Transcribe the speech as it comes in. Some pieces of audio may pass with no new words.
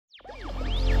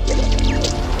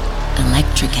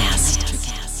Electrocast.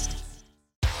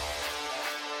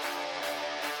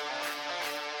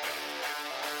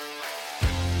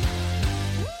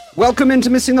 Welcome into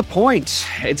Missing the Point.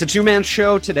 It's a two-man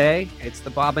show today. It's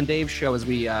the Bob and Dave show, as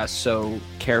we so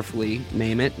carefully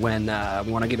name it when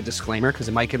we want to give a disclaimer, because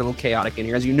it might get a little chaotic in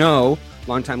here. As you know,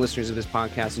 longtime listeners of this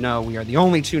podcast know we are the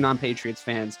only two non-Patriots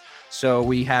fans, so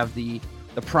we have the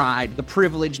pride, the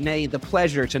privilege, nay, the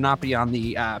pleasure to not be on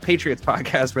the Patriots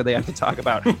podcast where they have to talk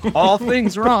about all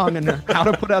things wrong and how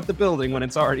to put out the building when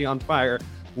it's already on fire.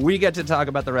 We get to talk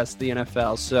about the rest of the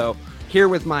NFL. So here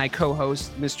with my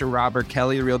co-host, Mr. Robert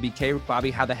Kelly, the real BK.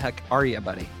 Bobby, how the heck are you,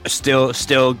 buddy?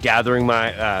 Still gathering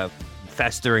my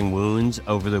festering wounds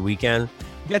over the weekend.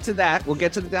 Get to that. We'll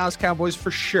get to the Dallas Cowboys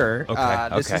for sure.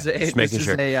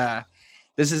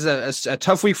 This is a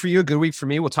tough week for you, a good week for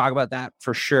me. We'll talk about that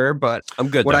for sure. But I'm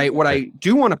good. What I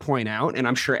do want to point out, and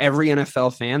I'm sure every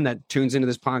NFL fan that tunes into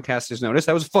this podcast has noticed,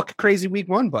 that was a fucking crazy week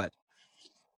one, bud.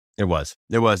 It was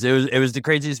the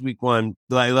craziest week one.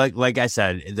 Like I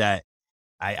said, that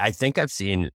I think I've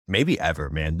seen maybe ever,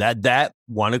 man. That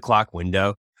 1 o'clock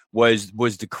window was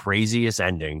the craziest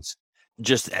endings.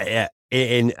 Just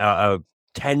in a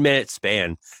 10-minute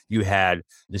span, you had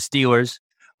the Steelers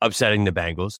upsetting the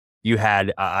Bengals. You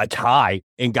had a tie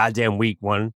in goddamn week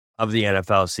one of the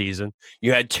NFL season.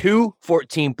 You had two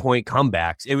 14-point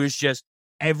comebacks. It was just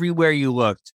everywhere you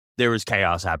looked, there was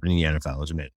chaos happening in the NFL. It was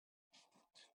amazing.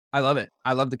 I love it.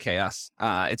 I love the chaos.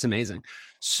 It's amazing.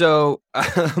 So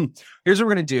here's what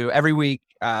we're going to do every week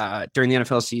during the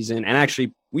NFL season. And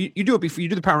actually, you do it before you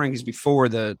do the power rankings before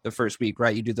the first week,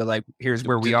 right? You do the here's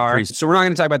where we are. So we're not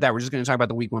going to talk about that. We're just going to talk about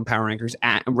the week one power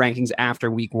rankings after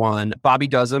week one. Bobby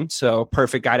does them. So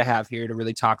perfect guy to have here to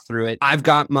really talk through it. I've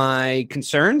got my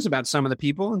concerns about some of the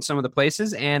people and some of the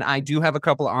places. And I do have a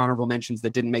couple of honorable mentions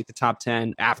that didn't make the top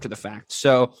 10 after the fact.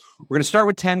 So we're going to start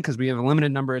with 10 because we have a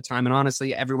limited number of time. And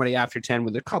honestly, everybody after 10,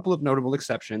 with a couple of notable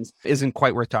exceptions, isn't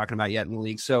quite worth talking about yet in the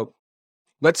league. So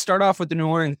let's start off with the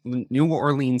New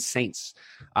Orleans Saints.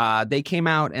 They came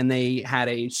out and they had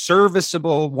a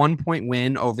serviceable 1-point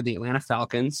win over the Atlanta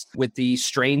Falcons with the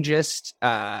strangest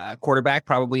quarterback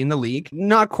probably in the league.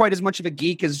 Not quite as much of a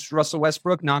geek as Russell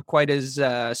Westbrook, not quite as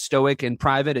stoic and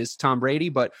private as Tom Brady,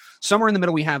 but somewhere in the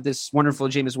middle we have this wonderful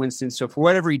Jameis Winston. So for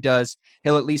whatever he does,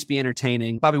 he'll at least be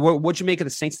entertaining. Bobby, what'd you make of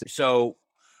the Saints? So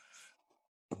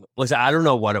listen, I don't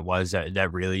know what it was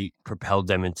that really propelled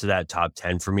them into that top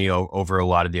 10 for me over a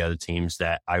lot of the other teams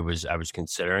that I was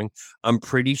considering. I'm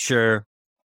pretty sure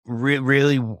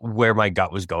really where my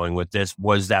gut was going with this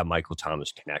was that Michael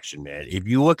Thomas connection, man. If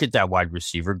you look at that wide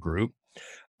receiver group,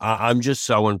 I'm just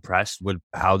so impressed with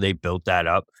how they built that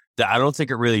up that I don't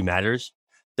think it really matters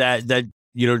that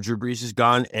Drew Brees is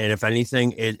gone. And if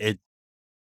anything, it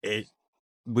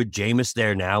with Jameis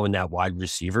there now in that wide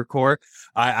receiver core,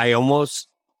 I almost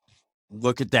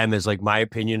look at them as my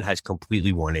opinion has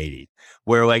completely 180.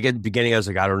 Where at the beginning I was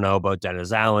I don't know about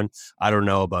Dennis Allen, I don't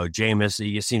know about Jameis.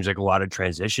 It seems like a lot of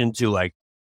transition to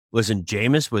listen,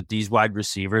 Jameis with these wide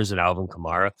receivers and Alvin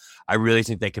Kamara, I really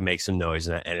think they can make some noise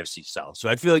in that NFC South. So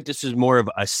I feel like this is more of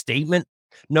a statement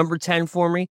number 10 for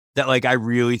me. That I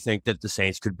really think that the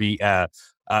Saints could be a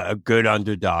good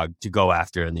underdog to go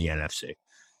after in the NFC.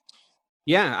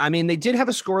 Yeah, I mean, they did have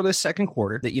a scoreless second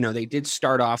quarter that, they did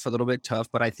start off a little bit tough,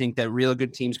 but I think that real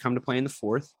good teams come to play in the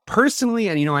fourth. Personally,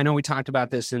 and, I know we talked about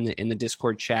this in the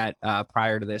Discord chat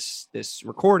prior to this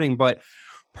recording, but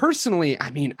personally,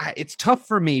 I mean, it's tough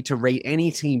for me to rate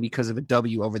any team because of a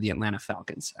W over the Atlanta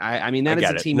Falcons. I mean, that is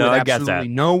a team with absolutely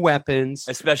no weapons.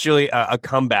 Especially a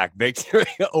comeback victory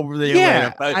over the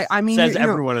Atlanta. I mean, says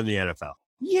everyone in the NFL.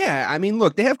 Yeah, I mean,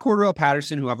 look, they have Cordarrelle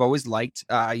Patterson, who I've always liked.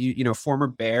 Former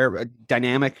Bear, a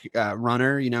dynamic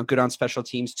runner. Good on special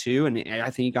teams too, and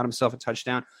I think he got himself a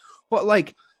touchdown.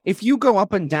 But if you go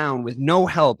up and down with no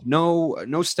help,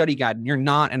 no study guide, and you're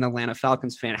not an Atlanta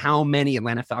Falcons fan, how many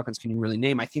Atlanta Falcons can you really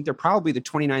name? I think they're probably the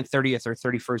 29th, 30th, or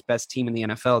 31st best team in the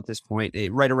NFL at this point,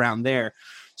 right around there.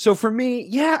 So for me,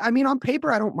 yeah, I mean, on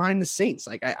paper, I don't mind the Saints.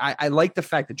 I like the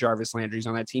fact that Jarvis Landry's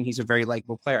on that team. He's a very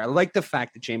likable player. I like the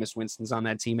fact that Jameis Winston's on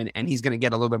that team, and he's going to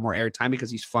get a little bit more airtime because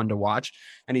he's fun to watch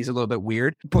and he's a little bit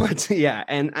weird. But yeah,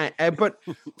 but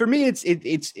for me, it's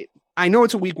I know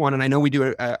it's a week one, and I know we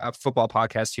do a football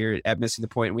podcast here at Missing the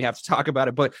Point, and we have to talk about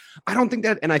it. But I don't think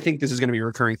that, and I think this is going to be a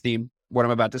recurring theme, what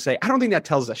I'm about to say, I don't think that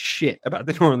tells us shit about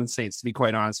the New Orleans Saints, to be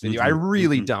quite honest with you. I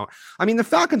really don't. I mean, the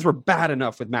Falcons were bad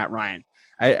enough with Matt Ryan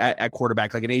at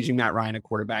quarterback, an aging Matt Ryan at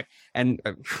quarterback. And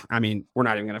I mean, we're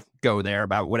not even going to go there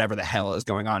about whatever the hell is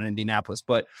going on in Indianapolis,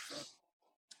 but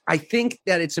I think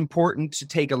that it's important to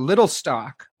take a little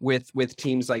stock with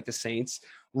teams like the Saints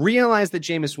realize that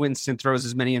Jameis Winston throws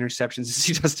as many interceptions as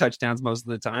he does touchdowns most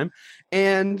of the time,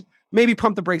 and maybe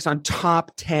pump the brakes on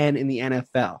top 10 in the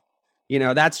NFL. You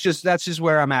know, that's just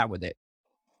where I'm at with it.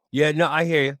 Yeah, no, I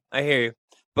hear you.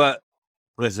 But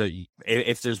listen,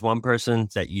 if there's one person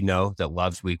that you know that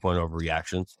loves week one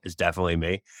overreactions, it's definitely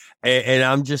me. And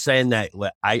I'm just saying that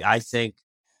I think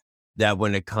that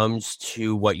when it comes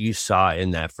to what you saw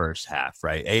in that first half,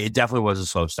 right, it definitely was a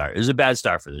slow start. It was a bad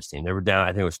start for this team. They were down,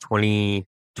 I think it was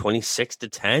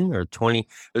 26-10 or 20. It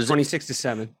was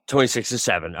 26-7.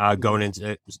 26-7. Going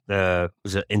into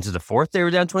into the fourth, they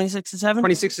were down 26-7.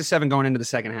 26-7 going into the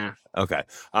second half. Okay,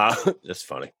 that's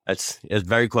funny. It's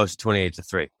very close to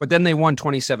 28-3. But then they won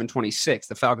 27-26.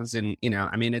 The Falcons didn't. You know,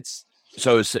 I mean, it's.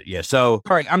 So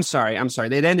Sorry, I'm sorry.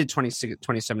 They ended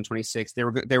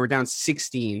 27-26. They were down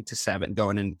 16-7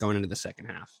 going into the second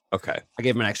half. Okay, I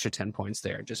gave them an extra 10 points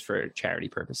there just for charity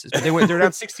purposes. But they're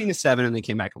down 16-7 and they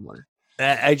came back and won.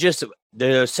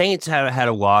 The Saints had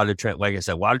a lot of like I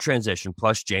said, a lot of transition.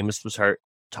 Plus, Jameis was hurt,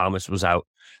 Thomas was out,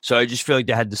 so I just feel like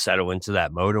they had to settle into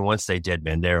that mode. And once they did,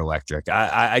 man, they're electric.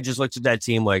 I just looked at that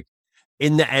team like.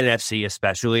 In the NFC,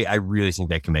 especially, I really think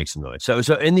they can make some noise. So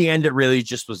in the end, it really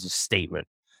just was a statement.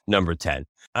 Number 10.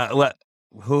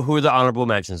 Who are the honorable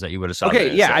mentions that you would have saw?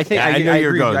 Okay, yeah, I think I know you're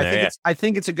agree. going there. I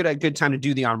think it's a good time to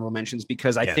do the honorable mentions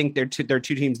because I think they're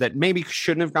two teams that maybe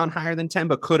shouldn't have gone higher than 10,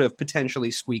 but could have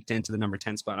potentially squeaked into the number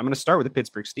 10 spot. I'm going to start with the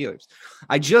Pittsburgh Steelers.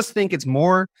 I just think it's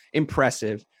more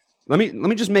impressive. Let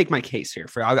me just make my case here.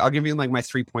 I'll give you like my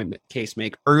 3-point case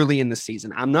make early in the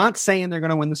season. I'm not saying they're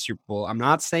going to win the Super Bowl. I'm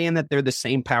not saying that they're the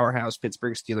same powerhouse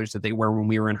Pittsburgh Steelers that they were when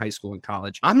we were in high school and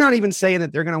college. I'm not even saying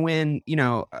that they're going to win,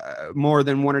 more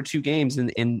than 1 or 2 games in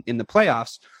the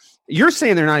playoffs. You're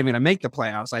saying they're not even going to make the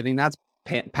playoffs. I think that's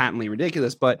patently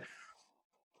ridiculous, but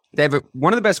they have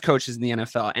one of the best coaches in the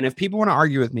NFL. And if people want to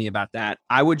argue with me about that,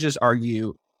 I would just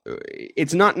argue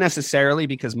it's not necessarily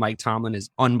because Mike Tomlin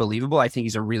is unbelievable. I think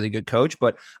he's a really good coach,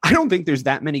 but I don't think there's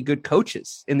that many good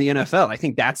coaches in the NFL. I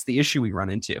think that's the issue we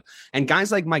run into. And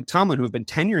guys like Mike Tomlin, who have been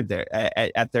tenured there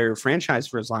at their franchise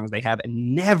for as long as they have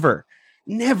and never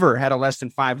had a less than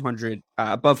 500,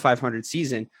 above 500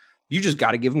 season, you just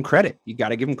got to give them credit. You got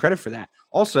to give them credit for that.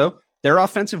 Also, they're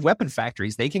offensive weapon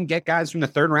factories. They can get guys from the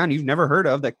third round you've never heard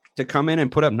of that to come in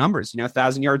and put up numbers,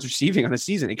 1,000 yards receiving on a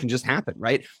season. It can just happen,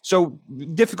 right? So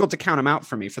difficult to count them out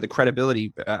for me for the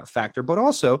credibility factor, but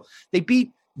also they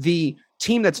beat the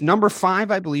team that's number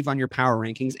 5, I believe, on your power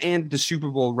rankings and the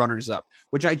Super Bowl runners up,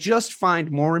 which I just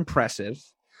find more impressive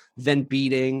than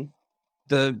beating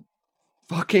the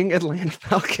fucking Atlanta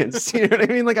Falcons. You know what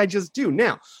I mean? Like I just do.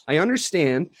 Now, I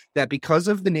understand that because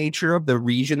of the nature of the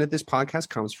region that this podcast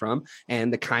comes from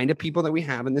and the kind of people that we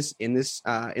have in this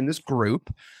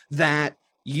group, that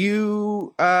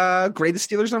you grade the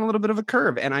Steelers on a little bit of a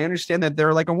curve. And I understand that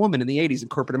they're like a woman in the 80s in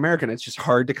corporate America, and it's just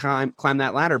hard to climb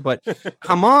that ladder. But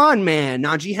come on, man.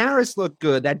 Najee Harris looked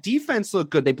good. That defense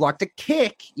looked good. They blocked a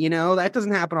kick. That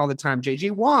doesn't happen all the time.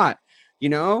 J.J. Watt,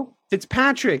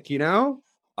 Fitzpatrick,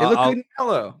 They look good and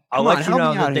mellow. I'll let you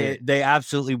know that they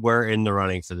absolutely were in the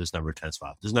running for this number 10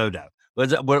 spot. There's no doubt.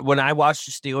 But when I watched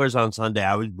the Steelers on Sunday,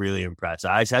 I was really impressed.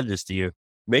 I said this to you.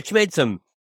 Mitch made some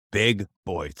big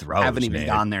boy throws. Haven't even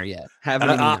gone there yet.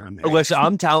 Listen,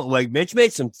 I'm telling Mitch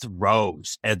made some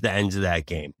throws at the end of that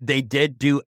game. They did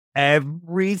do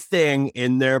everything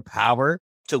in their power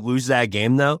to lose that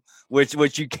game, though,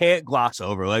 which you can't gloss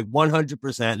over. Like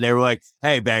 100%. They were like,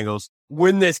 hey, Bengals,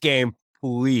 win this game.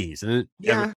 Please.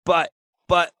 Yeah. But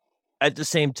at the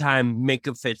same time,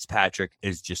 Minkah Fitzpatrick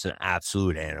is just an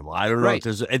absolute animal. I don't know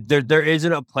if there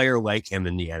isn't a player like him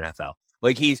in the NFL.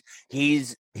 Like he's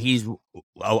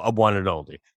a one and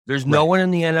only. There's no one in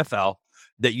the NFL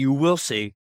that you will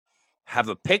see have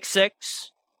a pick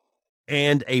six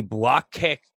and a block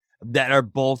kick that are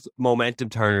both momentum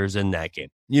turners in that game.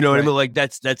 You know what I mean? Like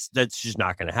that's just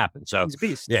not going to happen. So he's a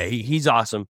beast. Yeah, he's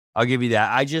awesome. I'll give you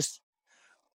that.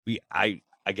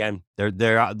 Again,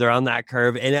 they're on that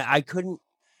curve, and I couldn't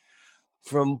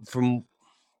from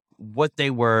what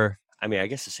they were. I mean, I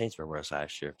guess the Saints were worse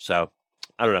last year, so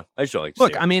I don't know. I just don't like.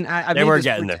 Look, I mean,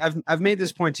 I've made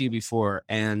this point to you before,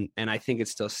 and I think it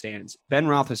still stands. Ben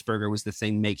Roethlisberger was the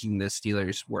thing making the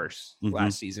Steelers worse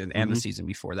last season and the season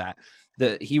before that.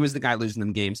 He was the guy losing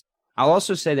them games. I'll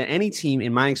also say that any team,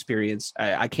 in my experience,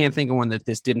 I can't think of one that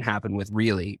this didn't happen with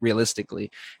realistically.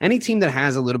 Any team that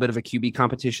has a little bit of a QB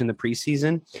competition in the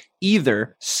preseason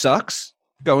either sucks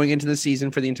going into the season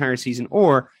for the entire season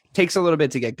or takes a little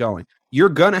bit to get going. You're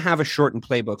going to have a shortened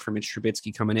playbook for Mitch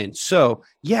Trubisky coming in. So,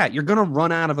 yeah, you're going to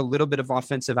run out of a little bit of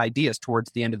offensive ideas towards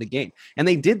the end of the game. And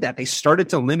they did that. They started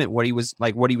to limit what he was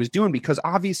doing, because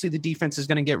obviously the defense is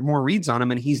going to get more reads on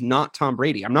him, and he's not Tom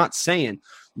Brady. I'm not saying,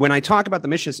 when I talk about the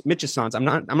Mitchissons, I'm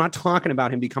not talking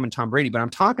about him becoming Tom Brady, but I'm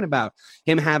talking about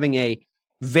him having a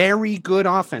very good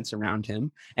offense around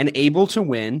him and able to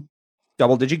win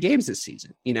double-digit games this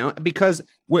season, because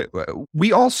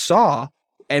we all saw,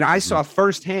 and I saw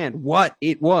firsthand what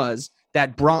it was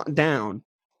that brought down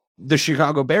the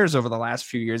Chicago Bears over the last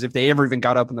few years, if they ever even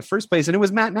got up in the first place. And it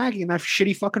was Matt Nagy and that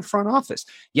shitty fucking front office.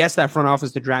 Yes, that front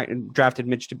office drafted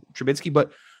Mitch Trubisky,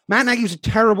 but Matt Nagy was a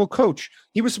terrible coach.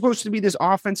 He was supposed to be this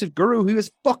offensive guru. He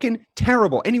was fucking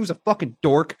terrible. And he was a fucking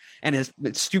dork, and his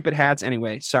stupid hats.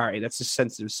 Anyway, sorry, that's a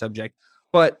sensitive subject.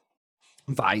 But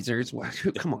visors,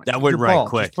 come on. That went right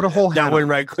quick. Just put a whole hat that went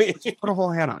right quick. Put a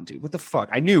whole hat on, dude. What the fuck?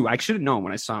 I should have known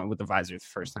when I saw him with the visor the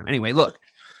first time. Anyway, look,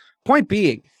 point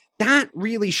being, that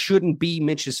really shouldn't be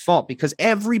Mitch's fault, because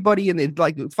everybody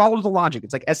follow the logic.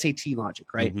 It's like SAT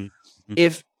logic, right? Mm-hmm.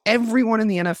 If everyone in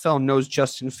the NFL knows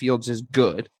Justin Fields is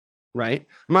good, right?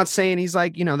 I'm not saying he's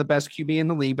the best QB in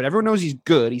the league, but everyone knows he's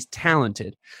good. He's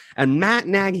talented. And Matt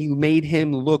Nagy made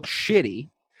him look shitty.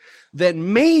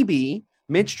 Then maybe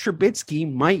Mitch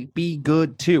Trubisky might be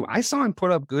good too. I saw him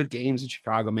put up good games in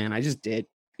Chicago, man. I just did.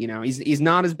 He's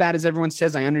not as bad as everyone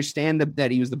says. I understand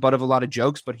that he was the butt of a lot of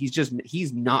jokes, but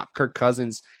he's not Kirk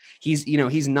Cousins. He's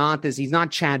not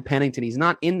Chad Pennington. He's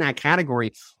not in that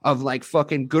category of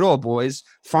fucking good old boys,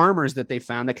 farmers that they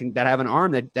found that have an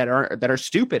arm that are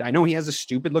stupid. I know he has a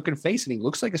stupid looking face and he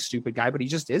looks like a stupid guy, but he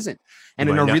just isn't. And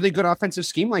in a really good offensive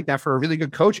scheme like that for a really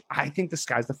good coach, I think the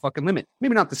sky's the fucking limit.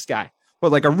 Maybe not the sky,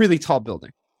 but a really tall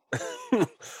building.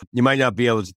 You might not be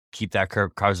able to keep that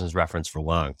Kirk Cousins reference for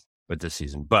long with this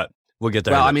season, but we'll get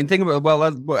there. Well, I mean, think about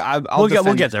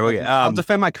we'll get there. I'll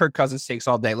defend my Kirk Cousins takes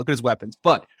all day. Look at his weapons,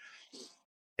 but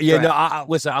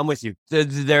listen, I'm with you.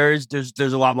 There's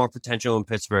a lot more potential in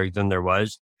Pittsburgh than there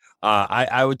was.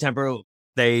 I would temper.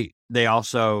 They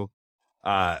also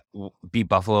beat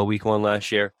Buffalo week 1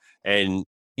 last year, and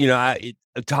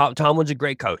Tomlin's a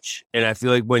great coach, and I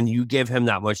feel like when you give him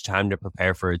that much time to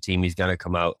prepare for a team, he's going to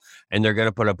come out and they're going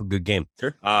to put up a good game.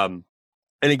 Sure. And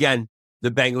again, the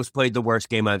Bengals played the worst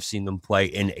game I've seen them play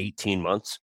in 18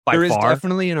 months. There is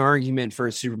definitely an argument for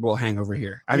a Super Bowl hangover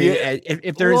here. I mean,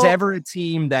 if there is ever a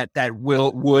team that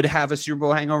would have a Super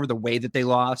Bowl hangover, the way that they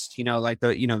lost,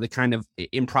 the kind of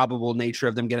improbable nature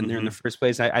of them getting there in the first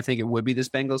place, I think it would be this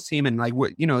Bengals team. And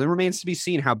it remains to be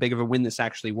seen how big of a win this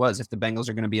actually was, if the Bengals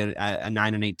are going to be a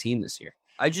 9-8 team this year.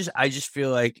 I just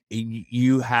feel like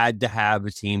you had to have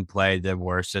a team play the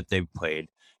worst that they've played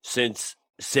since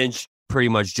pretty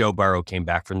much Joe Burrow came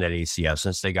back from that ACL,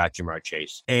 since they got Jamar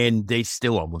Chase, and they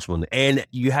still almost won. And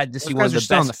you had to see one of the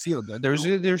best on the field. Though.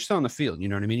 They're still on the field. You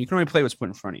know what I mean? You can only play what's put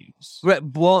in front of you. Right.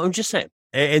 Well, I'm just saying.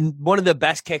 And one of the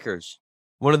best kickers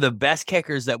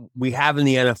that we have in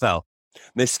the NFL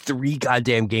missed 3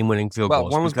 goddamn game-winning field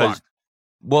goals. One was blocked.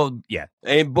 Well, yeah.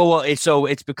 So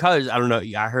it's because, I don't know,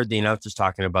 I heard the announcers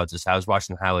talking about this. I was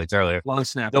watching the highlights earlier.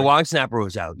 The long snapper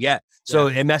was out. Yeah. So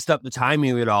it messed up the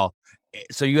timing of it all.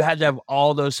 So you had to have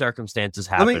all those circumstances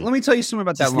happen. Let me tell you something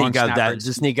about that long snapper.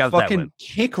 To sneak out fucking that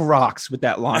kick rocks with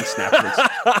that long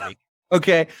snapper.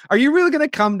 Okay, are you really going to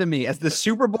come to me as the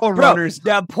Super Bowl runners?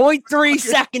 The 0.3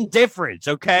 second difference,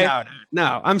 okay?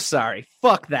 No, I'm sorry.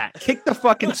 Fuck that. Kick the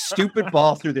fucking stupid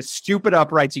ball through the stupid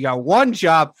uprights. You got one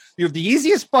job. You have the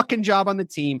easiest fucking job on the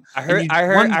team. I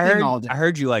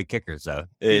heard you like kickers, though.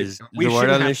 The word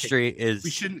on the street is...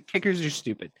 We shouldn't... Kickers are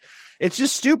stupid. It's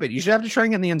just stupid. You should have to try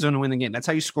and get in the end zone to win the game. That's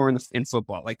how you score in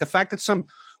football. The fact that some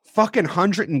fucking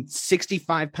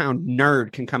 165-pound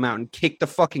nerd can come out and kick the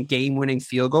fucking game-winning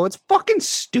field goal. It's fucking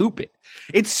stupid.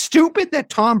 It's stupid that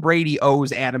Tom Brady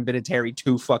owes Adam Vinatieri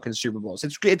 2 fucking Super Bowls.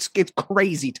 It's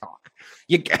crazy talk.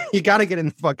 You got to get in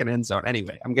the fucking end zone.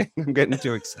 Anyway, I'm getting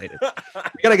too excited.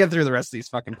 We got to get through the rest of these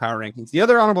fucking power rankings. The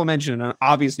other honorable mention, and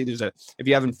obviously if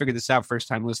you haven't figured this out,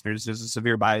 first-time listeners, there's a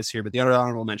severe bias here, but the other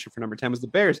honorable mention for number 10 was the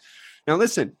Bears. Now,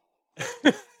 listen,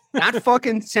 that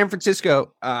fucking San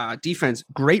Francisco defense,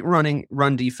 great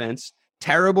run defense,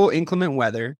 terrible inclement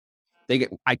weather. I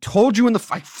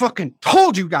fucking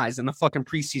told you guys in the fucking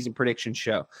preseason prediction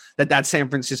show that San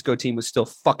Francisco team was still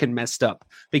fucking messed up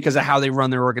because of how they run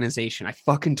their organization. I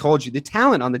fucking told you the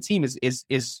talent on the team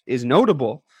is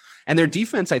notable, and their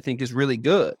defense I think is really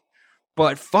good.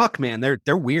 But fuck, man,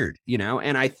 they're weird,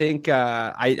 And I think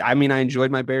I enjoyed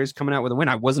my Bears coming out with a win.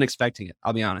 I wasn't expecting it.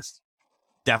 I'll be honest.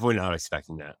 Definitely not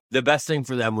expecting that. The best thing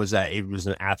for them was that it was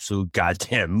an absolute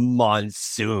goddamn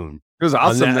monsoon. It was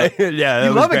awesome. Yeah,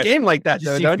 you love a game like that,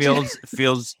 though, don't you?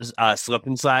 Fields slip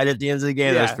inside at the end of the game.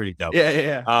 Yeah. That was pretty dope.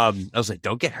 Yeah. I was like,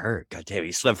 don't get hurt. God damn,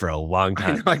 he slept for a long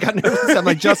time. I got nervous. I'm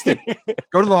like, Justin,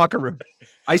 go to the locker room.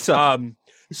 Ice up.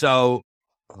 So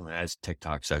as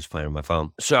TikTok starts playing on my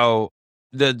phone. So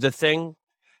the thing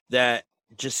that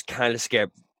just kind of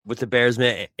scared with the Bears,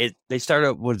 man, they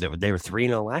started, they were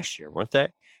 3-0 last year, weren't they?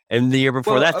 And the year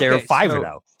before they were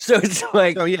 5-0. So it's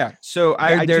like,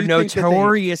 they're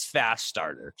notorious fast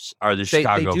starters. Are the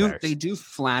Chicago Bears? They do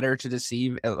flatter to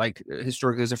deceive, like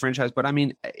historically as a franchise. But I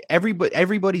mean,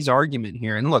 everybody's argument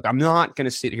here. And look, I'm not going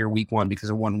to sit here week one because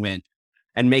of one win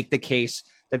and make the case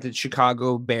that the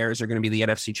Chicago Bears are going to be the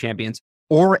NFC champions.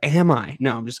 Or am I?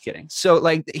 No, I'm just kidding. So,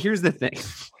 like, here's the thing.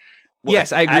 Well,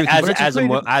 yes, I agree with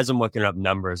you. As I'm looking up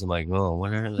numbers, I'm like, oh,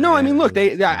 what are they? No, I mean, look,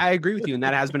 I agree with you, and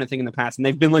that has been a thing in the past, and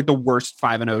they've been like the worst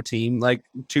 5-0 team like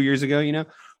 2 years ago, you know.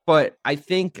 But I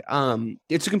think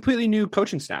it's a completely new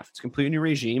coaching staff, it's a completely new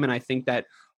regime, and I think that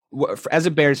as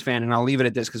a Bears fan, and I'll leave it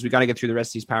at this because we got to get through the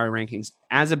rest of these power rankings.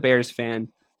 As a Bears fan,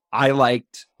 I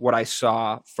liked what I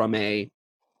saw from a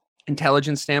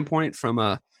intelligence standpoint, from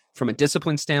a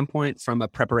discipline standpoint, from a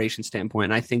preparation standpoint.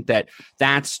 And I think that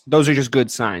those are just good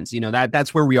signs. You know,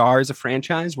 that's where we are as a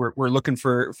franchise. We're looking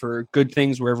for good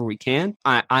things wherever we can.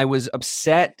 I was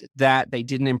upset that they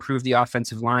didn't improve the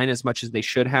offensive line as much as they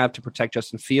should have to protect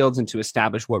Justin Fields and to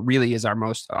establish what really is our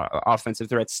most offensive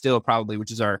threat still, probably,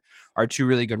 which is our two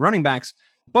really good running backs.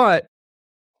 But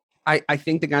I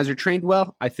think the guys are trained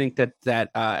well. I think that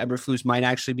Eberflus might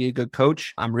actually be a good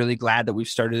coach. I'm really glad that we've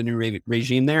started a new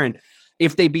regime there. And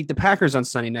if they beat the Packers on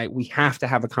Sunday night, we have to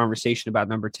have a conversation about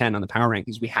number 10 on the power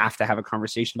rankings. We have to have a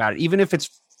conversation about it, even if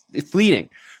it's fleeting,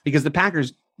 because the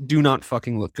Packers do not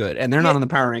fucking look good, and they're not on the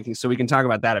power rankings, so we can talk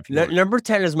about that if you want. Number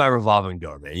 10 is my revolving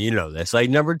door, man. You know this. Like,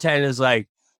 number 10 is like,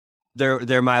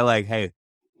 they're my, like, hey,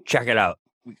 check it out.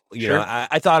 You know,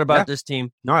 I thought about this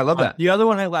team. No, I love that. The other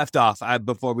one I left off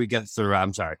before we get through,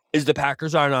 I'm sorry, is the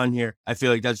Packers aren't on here. I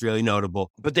feel like that's really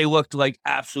notable, but they looked like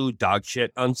absolute dog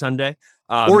shit on Sunday.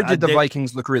 Or did the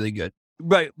Vikings look really good?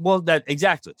 Right. Well,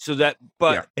 exactly. So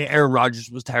Aaron Rodgers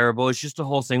was terrible. It's just the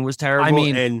whole thing was terrible. I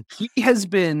mean, and he has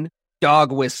been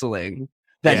dog whistling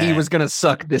that he was going to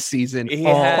suck this season.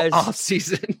 All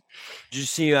season. Did you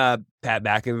see Pat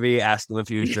McAfee asked him if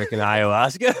he was drinking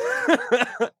ayahuasca?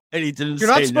 And he didn't. You're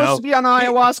not supposed to be on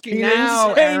ayahuasca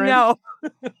now, Aaron. No.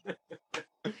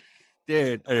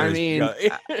 Dude, I mean,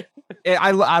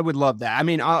 I would love that. I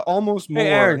mean, almost more. Hey,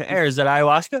 Aaron, is that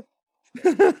ayahuasca?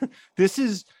 This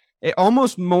is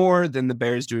almost more than the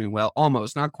Bears doing well.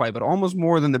 Almost, not quite, but almost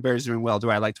more than the Bears doing well. Do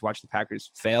I like to watch the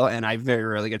Packers fail? And I very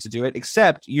rarely get to do it,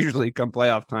 except usually come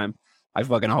playoff time. I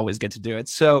fucking always get to do it.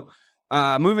 So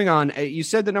moving on, you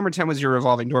said that number 10 was your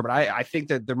revolving door, but I think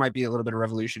that there might be a little bit of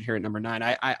revolution here at number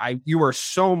 9. You are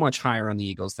so much higher on the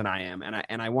Eagles than I am.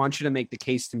 And I want you to make the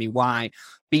case to me why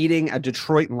beating a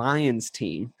Detroit Lions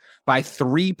team by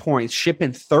 3 points,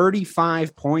 shipping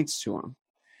 35 points to them,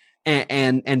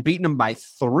 and beating them by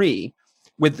 3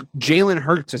 with Jalen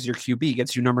Hurts as your QB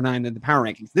gets you number 9 in the power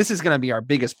rankings. This is going to be our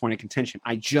biggest point of contention.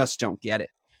 I just don't get it.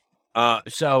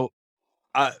 So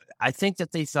I think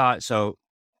that they thought, so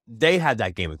they had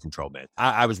that game of control, man.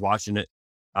 I was watching it.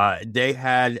 They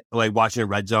had watching a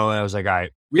red zone. And I was like, all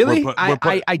right, really?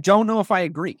 I don't know if I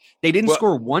agree. They didn't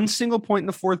score one single point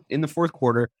in the fourth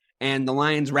quarter, and the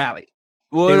Lions rallied.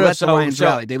 Well, they let the Lions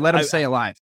rally. They let them stay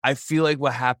alive. I feel like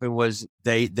what happened was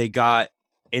they got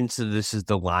into this is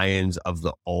the Lions of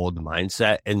the old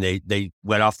mindset, and they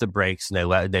went off the brakes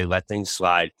and they let things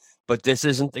slide. But this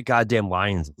isn't the goddamn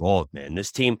Lions of old, man.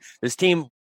 This team,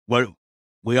 what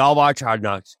we all watch Hard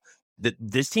Knocks.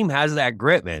 This team has that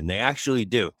grit, man. They actually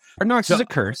do. Hard Knocks is a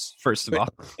curse, first of all.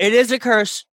 It is a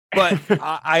curse, but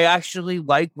I actually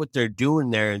like what they're doing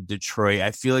there in Detroit.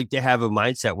 I feel like they have a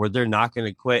mindset where they're not going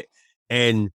to quit,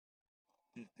 and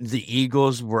the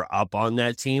Eagles were up on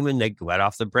that team and they let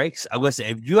off the brakes. Listen,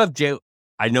 if you have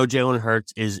I know Jalen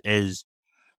Hurts is trick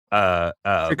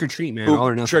or treat, man, all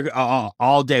or nothing,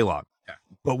 all day long. Yeah.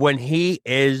 But when he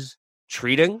is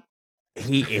treating,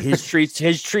 his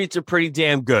treats are pretty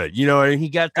damn good. You know, and he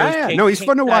got those. No, he's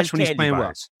fun to watch when he's playing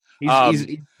bars. well.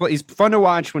 He's fun to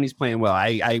watch when he's playing well.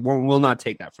 I will not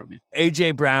take that from you.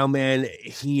 AJ Brown, man,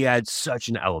 he had such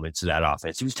an element to that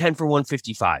offense. He was 10 for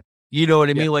 155. You know what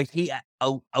I mean? Like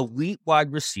elite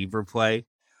wide receiver play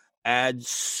adds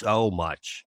so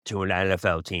much to an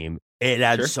NFL team. It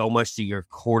adds so much to your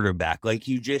quarterback. Like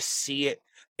you just see it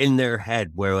in their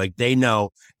head where like they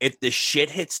know if the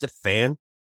shit hits the fan,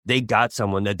 they got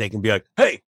someone that they can be like,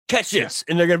 hey, catch this.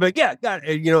 And they're going to be like, yeah, got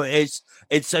it. You know, it's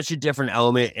such a different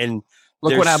element. And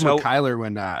Look they're what happened so, with Kyler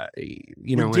when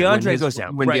when DeAndre goes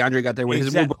down. When Right. DeAndre got there, when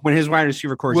Exactly. his wide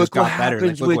receiver core just Look what got better. Like,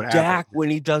 happens look with what Dak happened. when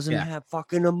he doesn't Yeah. have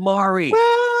fucking Amari.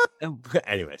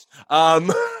 Anyways,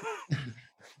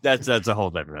 that's a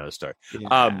whole different story.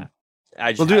 Yeah.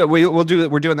 I just We'll do it. We'll do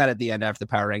it. We're doing that at the end after the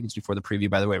power rankings before the preview.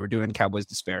 By the way, we're doing Cowboys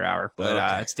Despair Hour,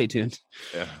 but stay tuned.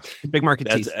 Yeah. Big market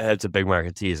tease. That's a big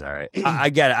market tease. All right, I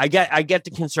get it. I get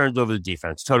the concerns over the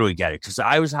defense. Totally get it because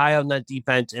I was high on that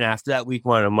defense, and after that week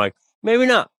 1, I'm like, maybe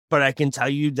not. But I can tell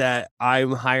you that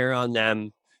I'm higher on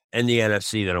them and the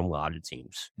NFC than a lot of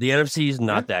teams. The NFC is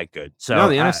not that good. So no,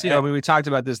 the NFC. I mean, we talked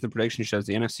about this in the prediction shows.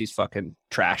 The NFC is fucking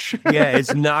trash. Yeah,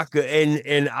 it's not good.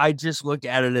 And I just look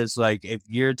at it as like, if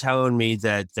you're telling me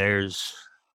that there's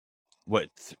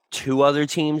 2 other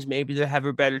teams maybe that have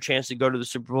a better chance to go to the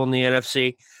Super Bowl in the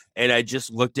NFC, and I just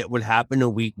looked at what happened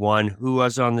in week 1, who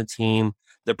was on the team,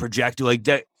 the projected, like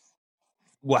that,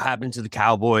 what happened to the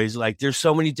Cowboys. Like, there's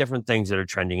so many different things that are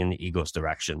trending in the Eagles'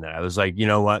 direction that I was like, you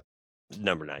know what,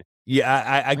 number 9.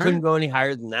 Yeah, I couldn't go any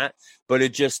higher than that. But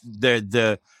it just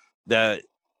the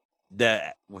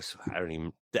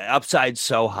upside's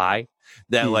so high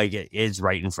that like it is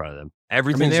right in front of them.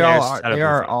 Everything they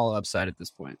are all upside at this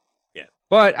point. Yeah,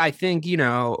 but I think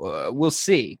we'll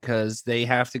see because they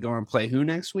have to go and play who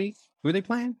next week. Who are they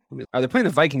playing? Are they playing the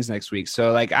Vikings next week?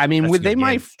 So, like, I mean, they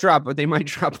might drop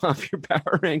off your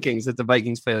power rankings that the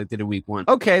Vikings play like they did in week 1.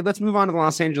 Okay, let's move on to the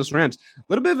Los Angeles Rams. A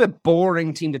little bit of a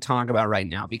boring team to talk about right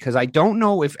now because I don't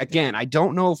know if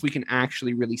we can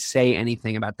actually really say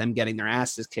anything about them getting their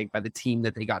asses kicked by the team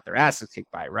that they got their asses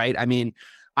kicked by, right? I mean,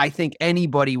 I think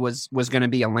anybody was going to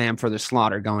be a lamb for the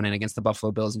slaughter going in against the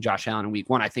Buffalo Bills and Josh Allen in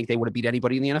week 1. I think they would have beat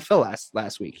anybody in the NFL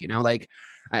last week.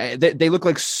 They look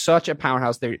like such a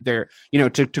powerhouse. They're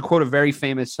to quote a very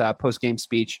famous post-game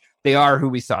speech, they are who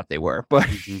we thought they were, but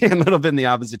a little bit in the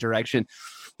opposite direction.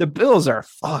 The Bills are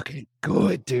fucking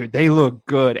good, dude. They look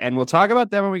good. And we'll talk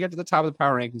about them when we get to the top of the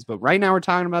power rankings. But right now we're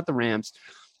talking about the Rams.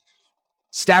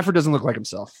 Stafford doesn't look like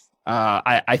himself.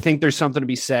 I think there's something to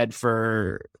be said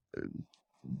for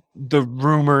the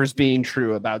rumors being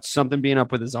true about something being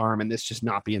up with his arm and this just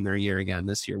not being their year again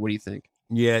this year. What do you think?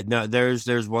 Yeah, no,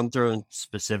 there's one throw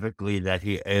specifically that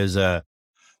he is I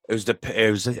think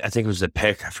it was the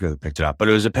pick. I forget who picked it up, but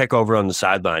it was a pick over on the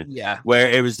sideline. Yeah, where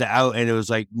it was the out, and it was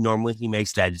like normally he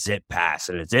makes that zip pass,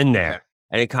 and it's in there,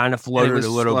 and it kind of floated a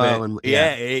little bit. And,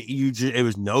 it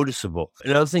was noticeable.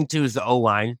 Another thing too is the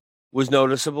O-line was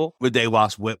noticeable. But they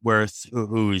lost Whitworth,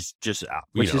 who's just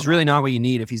which is really not what you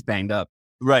need if he's banged up.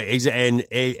 Right, and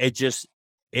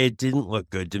it didn't look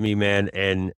good to me, man.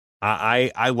 And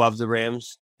I love the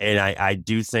Rams, and I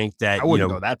do think that I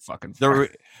wouldn't go that fucking far.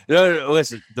 No,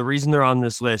 listen. The reason they're on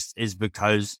this list is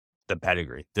because the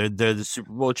pedigree. They're the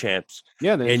Super Bowl champs.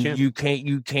 Yeah, and you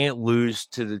can't lose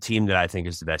to the team that I think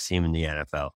is the best team in the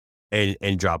NFL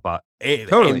and drop off.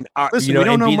 Totally. Listen, we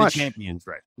don't know much. Champions,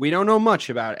 right? We don't know much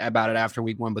about it after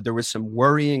week 1, but there was some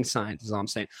worrying signs. Is all I'm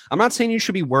saying. I'm not saying you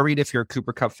should be worried if you're a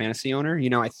Cooper Kupp fantasy owner.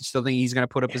 I still think he's going to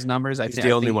put up his numbers. He's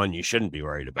the only one you shouldn't be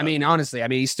worried about. I mean, honestly,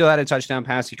 he still had a touchdown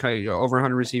pass. He over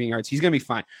 100 receiving yards. He's going to be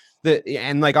fine.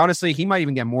 Honestly, he might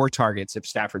even get more targets if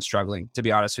Stafford's struggling, to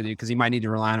be honest with you, because he might need to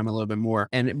rely on him a little bit more.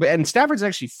 And Stafford's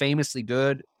actually famously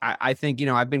good. I think,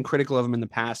 I've been critical of him in the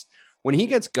past. When he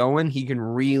gets going, he can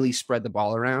really spread the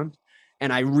ball around.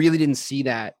 And I really didn't see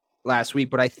that last week,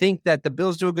 but I think that the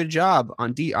Bills do a good job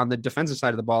on the defensive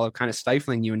side of the ball of kind of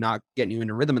stifling you and not getting you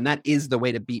into rhythm. And that is the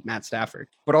way to beat Matt Stafford.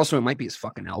 But also it might be his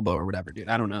fucking elbow or whatever, dude.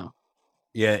 I don't know.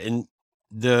 Yeah. And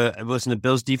the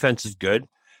Bills defense is good,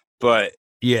 but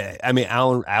yeah, I mean,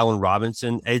 Allen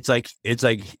Robinson, it's like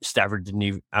Stafford didn't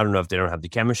even, I don't know if they don't have the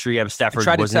chemistry. Yeah, Stafford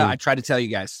I tried to tell you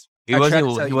guys. He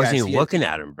wasn't even looking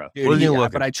at him, bro.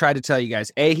 Dude, but I tried to tell you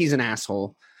guys, A, he's an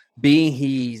asshole. B,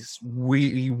 he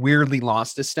weirdly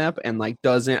lost a step and I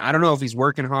don't know if he's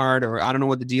working hard or I don't know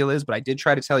what the deal is, but I did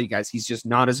try to tell you guys he's just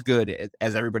not as good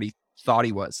as everybody thought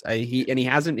he was. He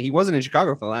wasn't in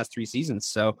Chicago for the last 3 seasons,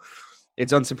 so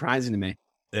it's unsurprising to me.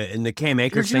 And the Cam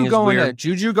Akers thing is weird.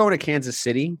 Juju going to Kansas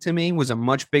City to me was a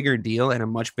much bigger deal and a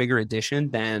much bigger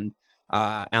addition than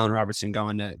Allen Robertson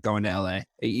going to LA.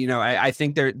 I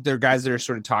think they're guys that are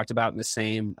sort of talked about in the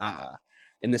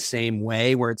same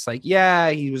way where it's like, yeah,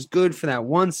 he was good for that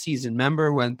one season,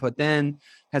 but then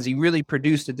has he really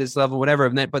produced at this level, whatever.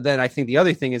 But then I think the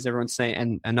other thing is everyone's saying,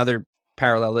 and another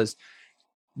parallel is,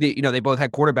 they both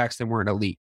had quarterbacks that weren't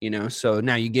elite, so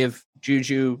now you give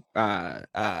Juju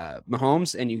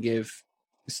Mahomes and you give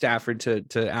Stafford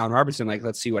to Allen Robertson. Like,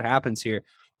 let's see what happens here.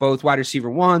 Both wide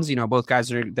receiver ones, both guys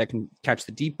that can catch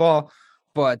the deep ball.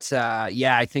 But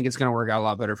I think it's going to work out a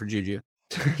lot better for Juju.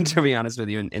 to be honest with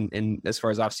you, in as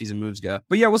far as offseason moves go.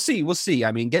 But yeah, we'll see. We'll see.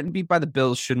 I mean, getting beat by the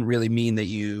Bills shouldn't really mean that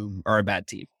you are a bad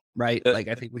team, right? Like,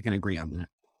 I think we can agree on that.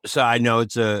 So I know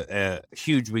it's a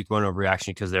huge week one overreaction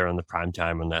because they're on the prime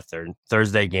time on that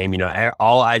Thursday game. You know,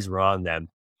 all eyes were on them.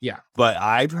 Yeah. But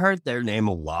I've heard their name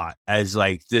a lot as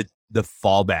like the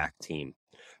fallback team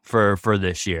for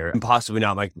this year, and possibly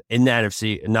not like in the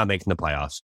NFC, not making the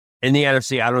playoffs. In the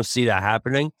NFC, I don't see that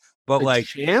happening. But The like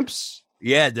champs,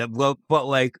 yeah, but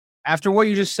like after what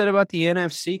you just said about the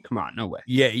NFC, come on, no way.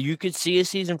 yeah, you could see a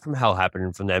season from hell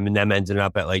happening from them, and them ending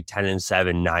up at like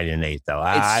 10-7, 9-8. Though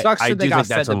It sucks that they got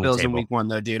fed the on Bills in table. week one,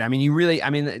 though, dude. I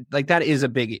mean, like that is a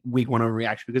big week one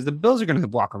overreaction because the Bills are going to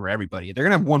walk over everybody. They're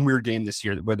going to have one weird game this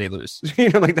year where they lose. You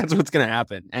know, like that's what's going to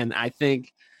happen. And I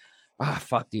think,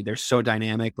 fuck, dude, they're so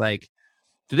dynamic. Like,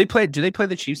 do they play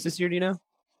the Chiefs this year? Do you know?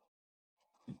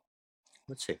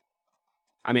 Let's see.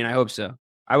 I mean, I hope so.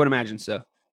 I would imagine so.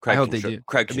 I hope they do.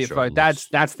 Craig It'd be a fight. That's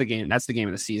the game. That's the game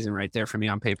of the season right there for me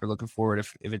on paper. Looking forward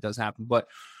if it does happen. But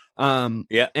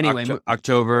yeah. Anyway,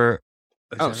 October.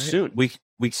 Soon. Week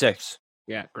 6.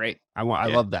 Yeah, great. I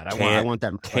love that. I want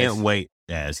that. Can't wait.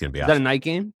 Yeah, it's gonna be. Is awesome. that a night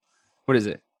game? What is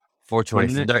it?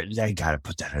 4:20. They gotta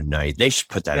put that at night. They should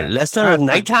put that in. That's Yeah. not a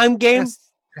nighttime game.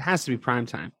 It has to be prime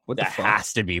time. What the That fuck?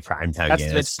 has to be primetime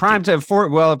game. It's prime time.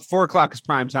 4 o'clock is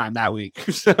prime time that week.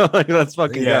 So like, let's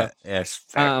fucking go. Yes.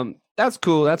 That's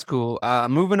cool. That's cool.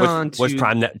 Moving on to what's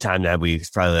prime time that week? It's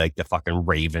probably like the fucking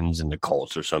Ravens and the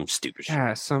Colts or some stupid shit.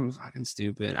 Yeah, some fucking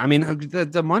stupid. I mean,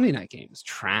 the Monday night game is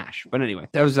trash. But anyway,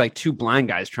 that was like two blind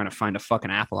guys trying to find a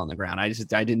fucking apple on the ground. I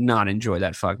did not enjoy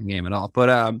that fucking game at all.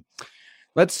 But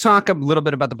let's talk a little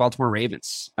bit about the Baltimore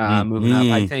Ravens. Moving up,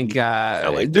 I think this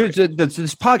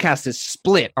podcast is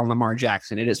split on Lamar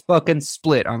Jackson. It is fucking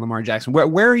split on Lamar Jackson.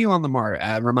 Where are you on Lamar?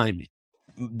 Remind me.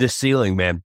 The ceiling,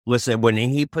 man. Listen, when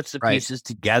he puts the pieces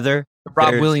together,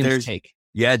 Rob Williams take.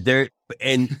 Yeah,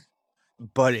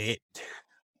 but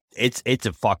it's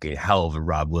a fucking hell of a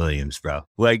Rob Williams, bro.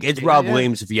 Like it's Rob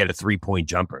Williams if he had a 3-point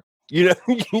jumper. You know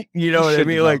what I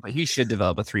mean? Like he should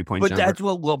develop a 3-point but jumper. that's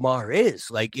what Lamar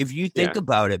is. Like if you think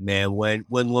about it, man, when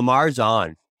Lamar's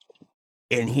on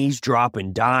and he's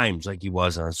dropping dimes like he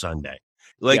was on Sunday.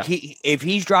 Like if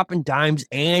he's dropping dimes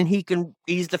and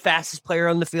he's the fastest player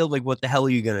on the field, like what the hell are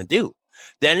you gonna do?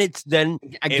 I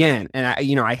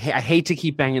hate to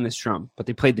keep banging this drum, but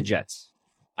they played the Jets.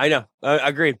 I know.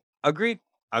 Agreed.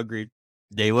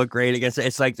 They look great against it.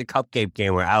 It's like the cupcake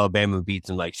game where Alabama beats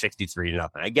them like 63-0.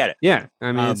 I get it. Yeah,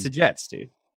 I mean it's the Jets, dude.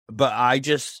 But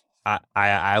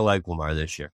I like Lamar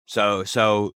this year.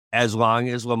 So as long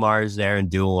as Lamar is there and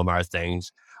doing Lamar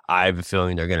things, I have a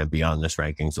feeling they're going to be on this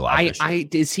rankings a lot.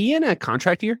 Is he in a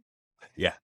contract year?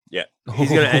 Yeah. He's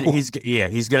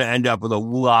gonna end up with a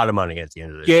lot of money at the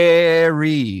end of this.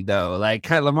 Scary though. Like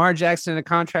Lamar Jackson in a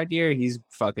contract year, he's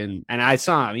fucking and I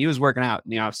saw him. He was working out in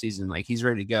the offseason. Like he's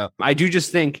ready to go. I do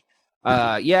just think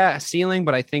ceiling,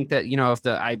 but I think that,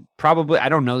 I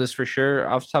don't know this for sure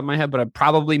off the top of my head, but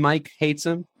probably Mike hates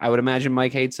him. I would imagine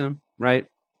Mike hates him, right?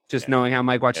 Just knowing how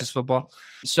Mike watches football.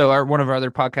 So one of our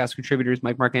other podcast contributors,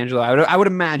 Mike Marcangelo, I would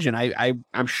imagine,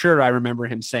 I'm sure I remember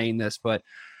him saying this, but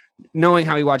knowing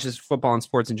how he watches football and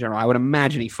sports in general, I would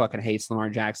imagine he fucking hates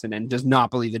Lamar Jackson and does not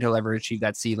believe that he'll ever achieve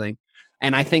that ceiling.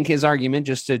 And I think his argument,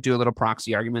 just to do a little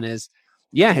proxy argument, is,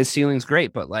 his ceiling's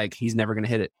great, but like he's never going to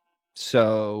hit it.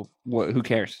 So who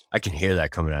cares? I can hear that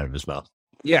coming out of his mouth.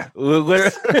 Yeah.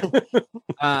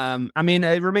 I mean,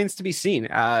 it remains to be seen.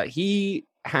 He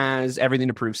has everything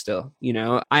to prove still.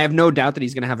 I have no doubt that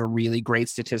he's going to have a really great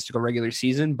statistical regular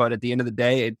season, but at the end of the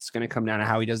day, it's going to come down to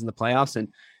how he does in the playoffs. And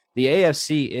the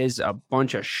AFC is a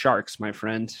bunch of sharks, my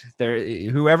friend.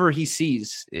 Whoever he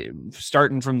sees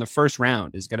starting from the first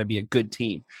round is going to be a good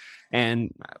team.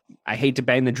 And I hate to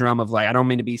bang the drum of I don't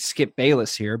mean to be Skip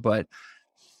Bayless here, but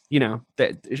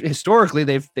that historically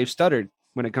they've stuttered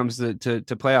when it comes to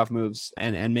playoff moves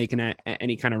and making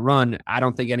any kind of run. I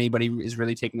don't think anybody is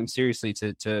really taking them seriously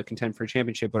to contend for a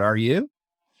championship. But are you?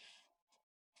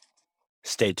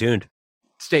 Stay tuned.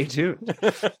 Stay tuned.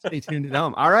 Stay tuned at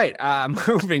home. All right.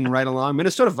 Moving right along.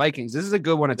 Minnesota Vikings. This is a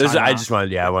good one to talk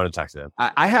about. I want to talk to them.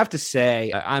 I have to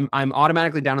say, I'm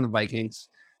automatically down on the Vikings.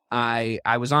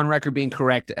 I was on record being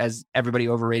correct as everybody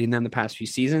overrating them the past few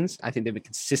seasons. I think they've been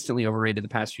consistently overrated the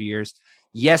past few years.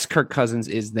 Yes, Kirk Cousins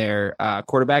is their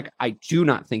quarterback. I do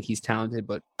not think he's talented,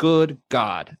 but good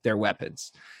God, they're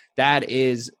weapons. That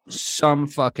is some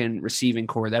fucking receiving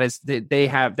core. That is they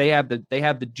have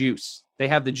the juice. They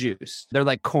have the juice. They're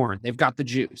like corn. They've got the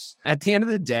juice. At the end of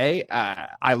the day,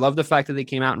 I love the fact that they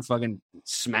came out and fucking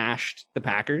smashed the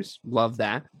Packers. Love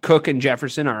that. Cook and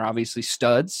Jefferson are obviously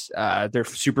studs. They're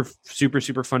super, super,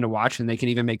 super fun to watch, and they can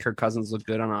even make Kirk Cousins look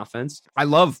good on offense. I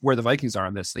love where the Vikings are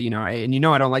on this. I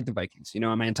don't like the Vikings.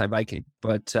 I'm anti-Viking,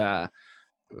 but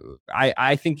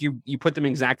I think you put them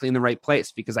exactly in the right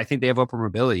place because I think they have upper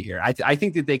mobility here. I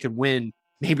think that they could win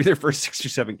maybe their first 6 or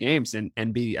 7 games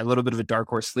and be a little bit of a dark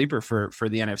horse sleeper for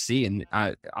the NFC and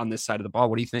on this side of the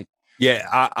ball. What do you think?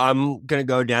 Yeah, I'm going to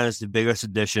go down as the biggest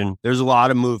addition. There's a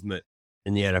lot of movement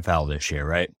in the NFL this year,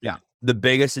 right? Yeah. The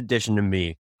biggest addition to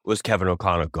me was Kevin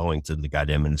O'Connell going to the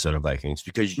goddamn Minnesota Vikings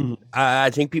because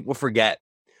I think people forget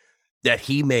that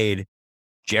he made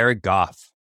Jared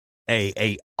Goff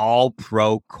a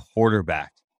all-pro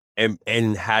quarterback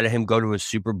and had him go to a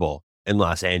Super Bowl in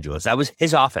Los Angeles. That was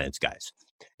his offense, guys.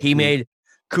 He made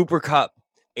Cooper Kupp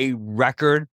a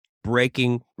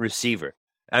record-breaking receiver.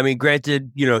 I mean,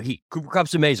 granted, Cooper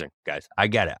Kupp's amazing, guys. I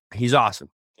get it. He's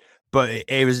awesome. But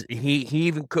it was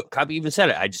Kupp even said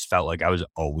it. I just felt like I was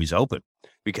always open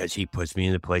because he puts me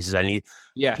in the places I need.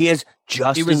 Yeah. He has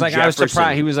Justin He was like, Jefferson. I was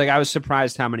surprised. He was like, I was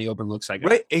surprised how many open looks I got.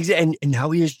 Right. And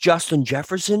now he has Justin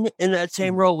Jefferson in that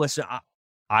same role. Listen,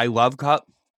 I love Kupp,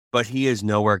 but he is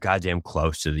nowhere goddamn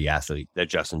close to the athlete that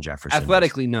Justin Jefferson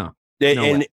Athletically, is. no.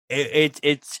 And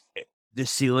it's the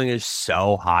ceiling is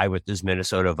so high with this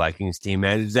Minnesota Vikings team,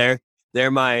 man. They're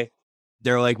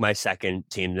like my second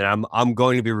team that I'm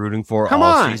going to be rooting for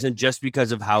all season just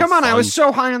because of how fun. I was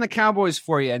so high on the Cowboys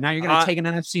for you. And now you're going to take an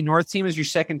NFC North team as your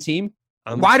second team?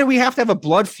 Why do we have to have a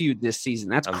blood feud this season?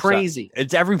 That's crazy.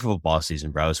 It's every football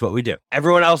season, bro. It's what we do.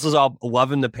 Everyone else is all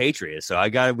loving the Patriots, so we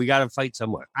got to fight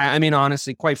somewhere. I mean,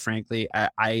 honestly, quite frankly,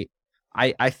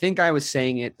 I think I was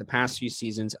saying it the past few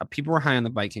seasons. People were high on the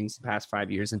Vikings the past 5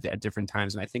 years at different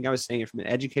times, and I think I was saying it from an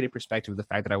educated perspective. The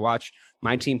fact that I watch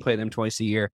my team play them twice a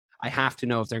year, I have to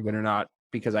know if they're good or not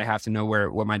because I have to know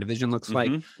what my division looks like.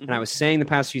 And I was saying the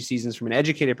past few seasons from an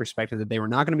educated perspective that they were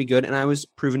not going to be good, and I was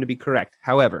proven to be correct.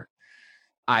 However,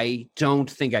 I don't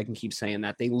think I can keep saying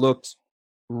that. They looked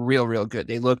real good.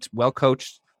 They looked well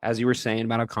coached, as you were saying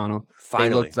about O'Connell. Finally.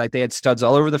 They looked like they had studs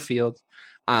all over the field.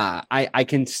 I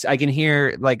can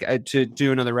hear, like, to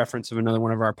do another reference of another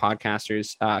one of our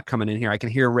podcasters coming in here. I can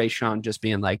hear Ray Sean just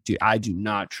being like, dude, I do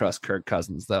not trust Kirk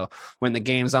Cousins, though. When the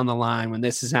game's on the line, when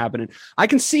this is happening, I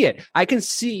can see it. I can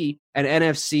see an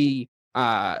NFC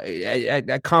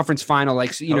a conference final,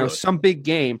 like, some big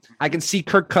game. I can see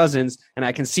Kirk Cousins and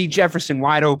I can see Jefferson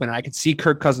wide open. And I can see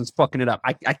Kirk Cousins fucking it up.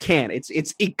 I can't.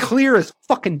 It's clear as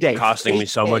fucking day. Costing me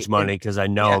so much money because I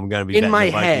know I'm going to be in my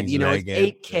head.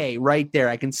 It's $8K right there.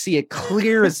 I can see it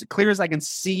clear as I can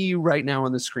see you right now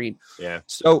on the screen. Yeah.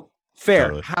 So fair.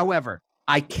 Totally. However,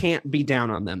 I can't be down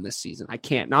on them this season. I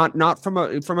can't. Not from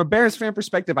a Bears fan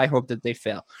perspective. I hope that they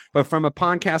fail, but from a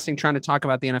podcasting trying to talk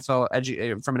about the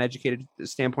NFL from an educated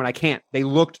standpoint, I can't. They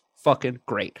looked fucking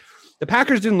great. The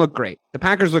Packers didn't look great. The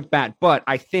Packers looked bad, but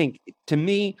I think, to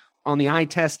me, on the eye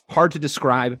test, hard to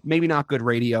describe. Maybe not good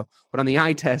radio, but on the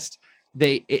eye test,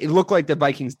 it looked like the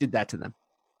Vikings did that to them.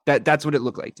 That's what it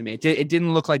looked like to me. It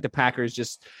didn't look like the Packers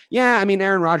just,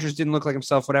 Aaron Rodgers didn't look like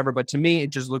himself, whatever. But to me, it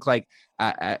just looked like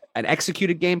an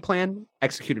executed game plan,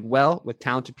 executed well with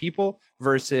talented people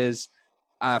versus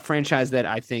a franchise that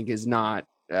I think is not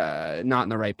in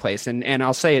the right place. And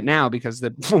I'll say it now because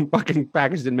the fucking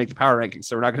Packers didn't make the power rankings,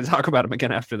 so we're not going to talk about them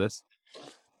again after this.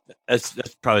 That's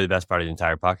probably the best part of the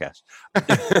entire podcast.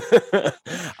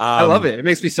 I love it. It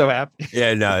makes me so happy.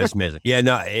 Yeah, no, it's amazing. Yeah,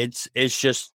 no, it's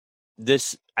just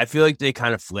this. I feel like they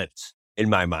kind of flipped in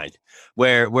my mind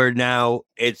where now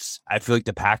I feel like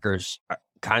the Packers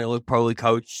kind of look poorly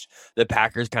coached. The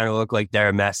Packers kind of look like they're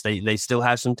a mess. They still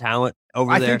have some talent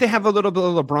over there. I think they have a little bit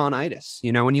of LeBron-itis,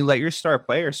 when you let your star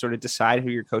player sort of decide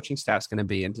who your coaching staff's going to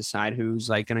be and decide who's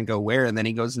like going to go where. And then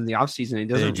he goes in the offseason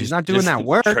and he's not doing that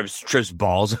work. Trips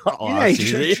balls.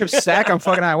 He trips sack on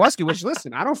fucking ayahuasca, which,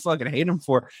 listen, I don't fucking hate him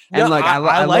for. And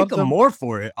I like him more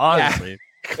for it, honestly. Yeah.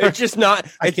 It's just not.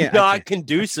 It's not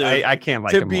conducive. I can't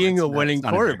like to being a winning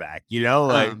quarterback.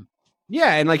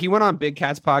 Yeah, and like he went on Big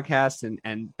Cat's podcast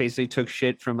and basically took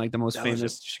shit from like the most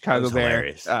famous Chicago Bear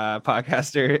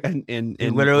podcaster. And he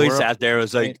literally sat there and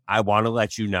was like, I want to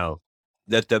let you know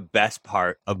that the best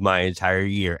part of my entire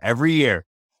year, every year,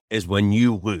 is when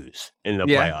you lose in the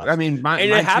playoffs. I mean,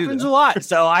 it happens a lot.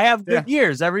 So I have good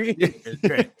years every year. It's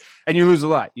great. And you lose a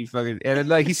lot. You fucking and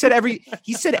like he said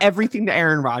everything to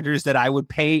Aaron Rodgers that I would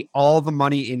pay all the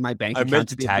money in my bank account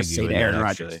to tag you to Aaron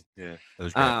Rodgers. Yeah, that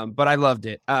was great. But I loved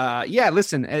it.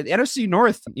 Listen, at NFC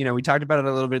North, we talked about it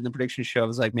a little bit in the prediction show. It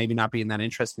was like maybe not being that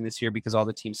interesting this year because all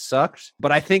the teams sucked.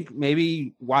 But I think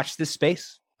maybe watch this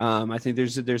space. I think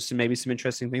there's maybe some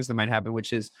interesting things that might happen,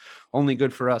 which is only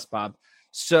good for us, Bob.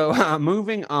 So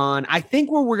moving on, I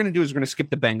think what we're going to do is we're going to skip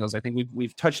the Bengals. I think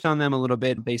we've touched on them a little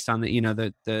bit based on the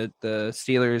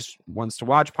Steelers wants to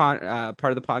watch part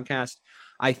of the podcast.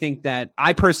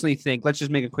 I personally think, let's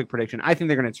just make a quick prediction. I think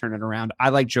they're going to turn it around. I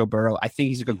like Joe Burrow. I think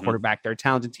he's a good quarterback. They're a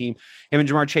talented team. Him and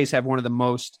Jamar Chase have one of the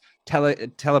most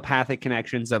telepathic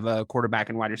connections of a quarterback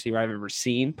and wide receiver I've ever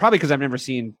seen. Probably because I've never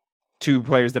seen two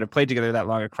players that have played together that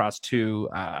long across two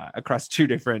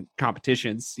different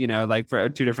competitions, like for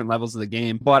two different levels of the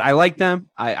game. But I like them.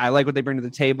 I like what they bring to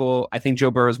the table. I think Joe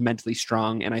Burrow is mentally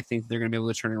strong, and I think they're going to be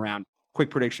able to turn it around.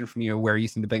 Quick prediction from you where you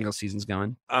think the Bengals season's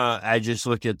going. I just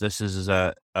look at this as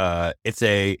if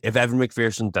Evan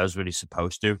McPherson does what he's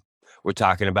supposed to, we're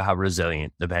talking about how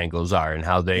resilient the Bengals are and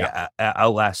how they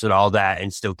outlasted all that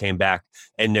and still came back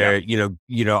and they're,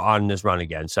 on this run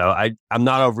again. So I'm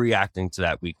not overreacting to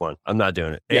that week one. I'm not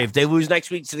doing it. Yeah. If they lose next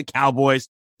week to the Cowboys,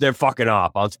 they're fucking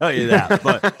off. I'll tell you that.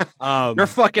 But they're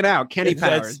fucking out. Kenny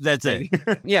Powers. That's it.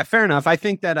 Yeah, fair enough. I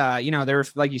think that, they're,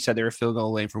 like you said, they're a field goal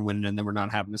away from winning, and then we're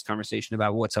not having this conversation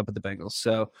about what's up with the Bengals.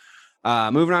 So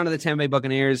moving on to the Tampa Bay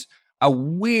Buccaneers. A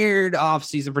weird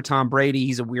offseason for Tom Brady.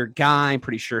 He's a weird guy. I'm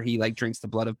pretty sure he drinks the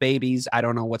blood of babies. I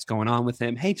don't know what's going on with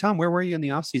him. Hey, Tom, where were you in the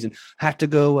offseason? Had to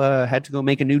go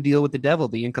make a new deal with the devil.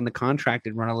 The ink on the contract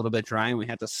had run a little bit dry and we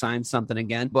had to sign something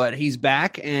again. But he's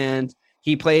back and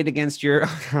he played against your,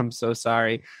 I'm so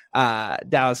sorry,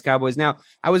 Dallas Cowboys. Now,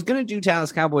 I was going to do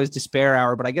Dallas Cowboys despair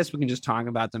hour, but I guess we can just talk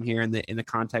about them here in the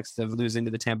context of losing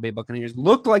to the Tampa Bay Buccaneers.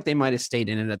 Looked like they might have stayed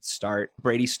in it at the start.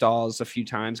 Brady stalls a few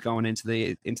times going into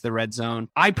the red zone.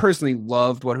 I personally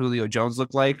loved what Julio Jones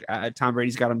looked like. Tom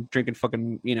Brady's got him drinking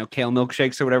fucking, kale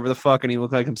milkshakes or whatever the fuck, and he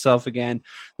looked like himself again.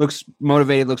 Looks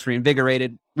motivated, looks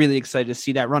reinvigorated. Really excited to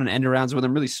see that, running end arounds with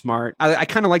him. Really smart. I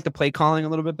kind of like the play calling a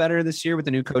little bit better this year with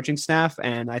the new coaching staff.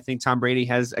 And I think Tom Brady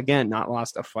has, again, not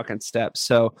lost a fucking step.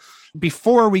 So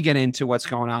before we get into what's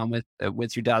going on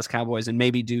with your Dallas Cowboys and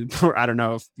maybe I don't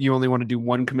know if you only want to do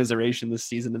one commiseration this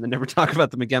season and then never talk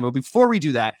about them again. But before we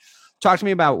do that, talk to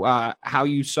me about how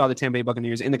you saw the Tampa Bay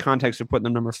Buccaneers in the context of putting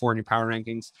them number 4 in your power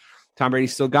rankings. Tom Brady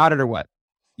still got it or what?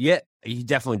 Yeah, he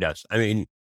definitely does. I mean,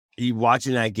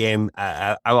 watching that game,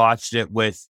 I watched it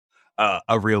with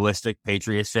a realistic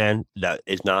Patriots fan that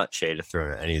is not shade of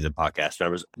throwing any of the podcast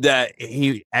numbers. That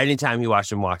anytime he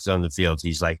watched him walk on the field,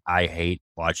 he's like, I hate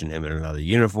watching him in another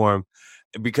uniform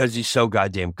because he's so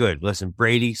goddamn good. Listen,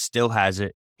 Brady still has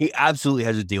it. He absolutely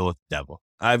has a deal with the devil.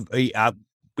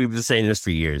 We've been saying this for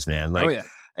years, man.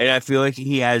 And I feel like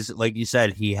he has, like you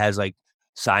said, he has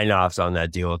sign offs on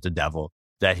that deal with the devil.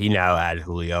 That he now added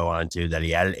Julio onto, that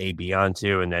he added AB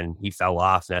onto, and then he fell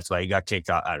off, and that's why he got kicked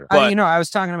out. I don't know. I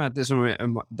was talking about this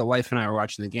when the wife and I were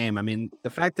watching the game. I mean, the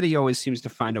fact that he always seems to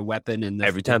find a weapon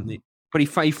every time, but he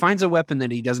finds a weapon that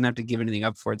he doesn't have to give anything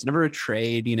up for. It's never a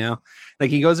trade,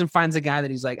 Like he goes and finds a guy that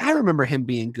he's like, I remember him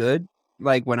being good,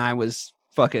 like when I was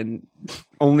fucking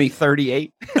only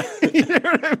 38. You know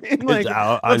what I mean?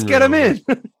 Like, let's get him in.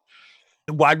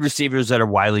 Wide receivers that are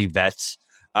wily vets.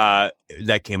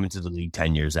 That came into the league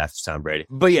 10 years after Tom Brady.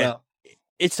 But yeah,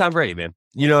 it's Tom Brady, man.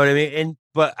 You know what I mean?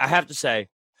 But I have to say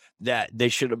that they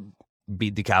should have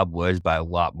beat the Cowboys by a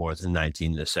lot more than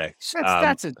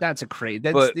 19-6. That's a crazy.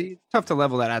 That's tough to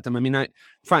level that at them. I mean,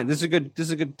 fine. This is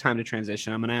a good time to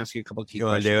transition. I'm going to ask you a couple of key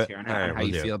questions here on how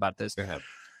you feel about this.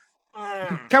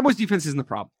 Cowboys defense isn't the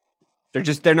problem.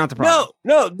 They're not the problem.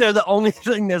 No, they're the only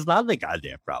thing that's not the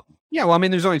goddamn problem. Yeah, well, I mean,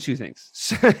 there's only two things.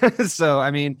 So,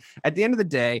 I mean, at the end of the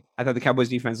day, I thought the Cowboys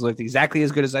defense looked exactly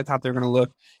as good as I thought they were going to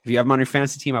look. If you have them on your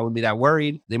fantasy team, I wouldn't be that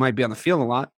worried. They might be on the field a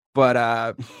lot, but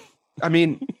I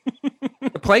mean,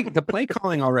 the play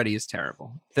calling already is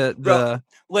terrible. The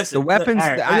weapons.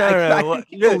 I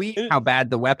can't believe how bad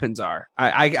the weapons are.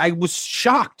 I was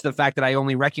shocked the fact that I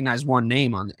only recognized one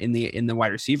name in the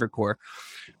wide receiver core.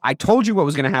 I told you what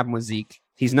was going to happen with Zeke.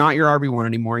 He's not your RB1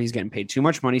 anymore. He's getting paid too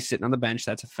much money sitting on the bench.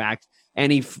 That's a fact.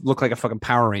 And he looked like a fucking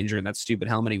Power Ranger in that stupid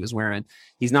helmet he was wearing.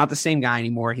 He's not the same guy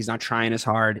anymore. He's not trying as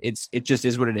hard. It just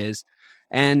is what it is.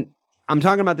 And I'm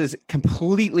talking about this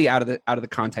completely out of the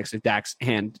context of Dak's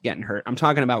hand getting hurt. I'm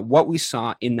talking about what we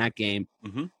saw in that game.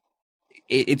 Mm-hmm.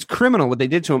 it's criminal what they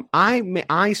did to him.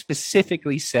 I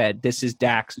specifically said this is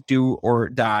Dak's do or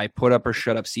die, put up or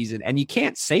shut up season, and you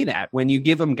can't say that when you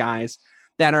give him guys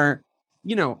that are,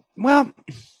 well,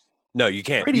 no, you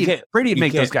can't. Brady'd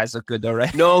make those guys look good though,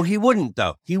 right? No, he wouldn't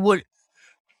though. He would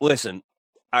listen.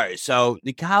 All right, so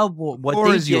the Cowboys.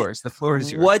 The floor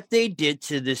is yours. What they did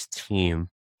to this team,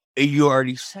 you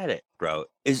already said it, bro,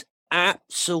 is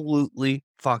absolutely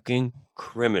fucking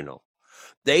criminal.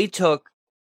 They took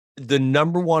the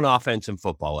number one offense in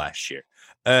football last year.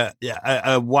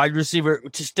 A wide receiver,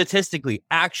 statistically,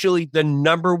 actually the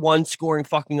number one scoring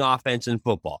fucking offense in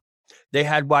football. They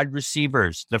had wide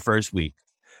receivers the first week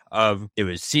it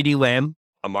was CeeDee Lamb,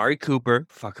 Amari Cooper,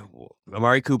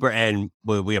 and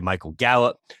we have Michael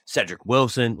Gallup, Cedric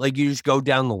Wilson. Like, you just go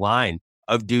down the line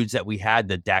of dudes that we had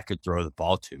that Dak could throw the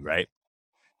ball to, right?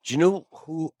 Do you know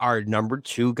who our number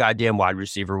 2 goddamn wide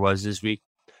receiver was this week?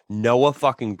 Noah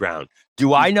fucking Brown.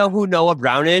 Do I know who Noah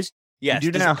Brown is? Yes.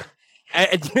 You do now.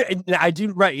 I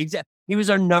do, right. Exactly. He was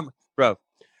our number, bro.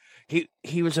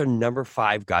 He was our number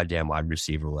 5 goddamn wide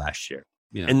receiver last year.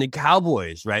 Yeah. And the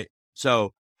Cowboys, right?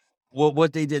 So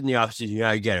what they did in the offseason,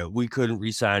 I get it. We couldn't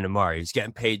re-sign Amari. He's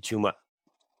getting paid too much.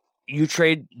 You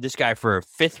trade this guy for a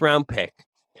 5th round pick,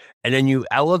 and then you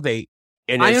elevate.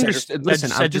 And I understood.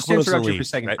 Listen, I'll just interrupt you for a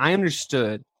second. Right? I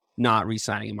understood not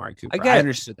re-signing Amari Cooper. I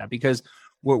understood that because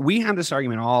we had this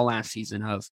argument all last season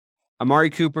of Amari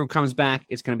Cooper comes back,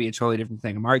 it's going to be a totally different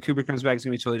thing. Amari Cooper comes back, it's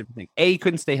going to be a totally different thing. A, he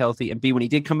couldn't stay healthy, and B, when he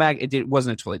did come back, it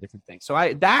wasn't a totally different thing.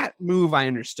 So that move I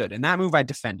understood, and that move I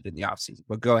defended in the offseason.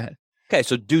 But go ahead. Okay,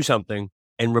 so do something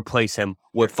and replace him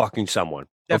with fucking someone.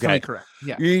 Definitely okay? Correct.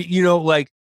 Yeah.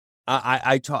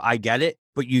 I get it,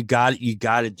 but you got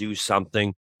to do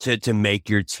something to make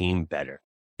your team better.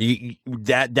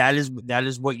 That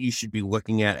is what you should be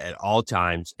looking at all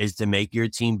times, is to make your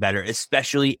team better,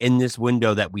 especially in this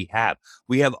window that we have.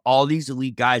 We have all these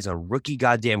elite guys on rookie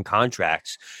goddamn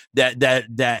contracts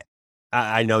that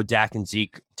I know Dak and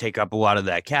Zeke take up a lot of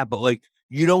that cap, but like,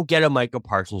 you don't get a Micah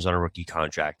Parsons on a rookie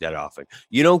contract that often.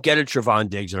 You don't get a Trevon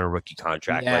Diggs on a rookie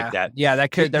contract like that. Yeah,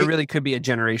 that really could be a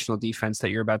generational defense that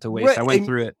you're about to waste. Right, I went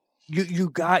through it. You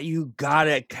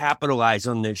gotta capitalize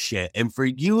on this shit. And for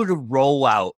you to roll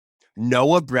out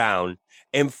Noah Brown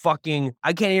and fucking,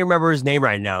 I can't even remember his name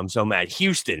right now, I'm so mad.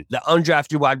 Houston, the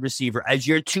undrafted wide receiver, as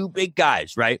your 2 big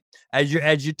guys, right? As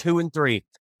your 2 and 3.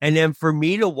 And then for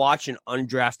me to watch an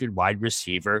undrafted wide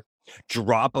receiver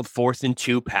drop a 4th and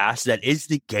 2 pass that is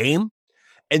the game,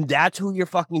 and that's who you're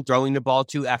fucking throwing the ball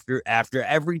to after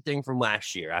everything from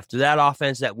last year, after that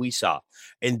offense that we saw.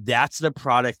 And that's the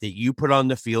product that you put on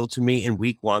the field to me in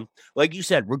week 1. Like you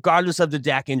said, regardless of the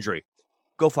Dak injury,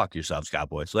 go fuck yourselves,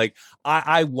 Cowboys. Like,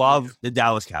 I love the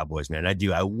Dallas Cowboys, man. I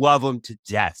do. I love them to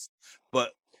death.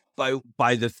 But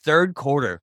by the 3rd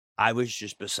quarter, I was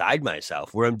just beside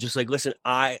myself, where I'm just like, listen,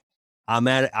 I'm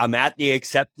at the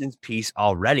acceptance piece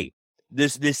already.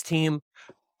 This team,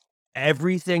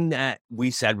 everything that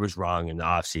we said was wrong in the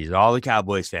offseason, all the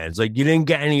Cowboys fans, like, you didn't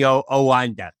get any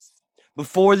O-line depth.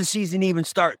 Before the season even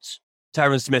starts,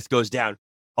 Tyron Smith goes down.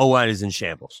 O-line is in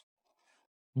shambles.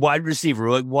 Wide receiver,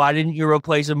 like, why didn't you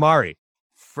replace Amari?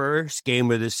 First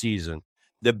game of the season.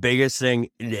 The biggest thing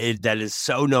that is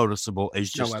so noticeable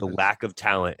is just the lack of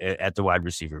talent at the wide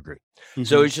receiver group. Mm-hmm.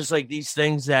 So it's just like these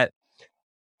things that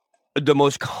the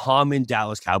most common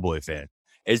Dallas Cowboy fan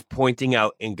is pointing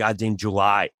out in goddamn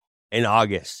July and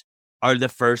August are the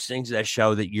first things that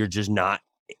show that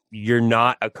you're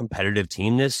not a competitive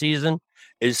team this season,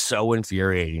 is so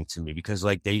infuriating to me, because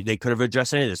like they could have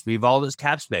addressed any of this. We have all this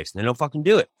cap space and they don't fucking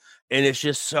do it. And it's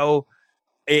just so,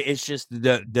 it's just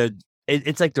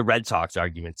it's like the Red Sox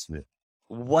argument to me.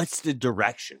 What's the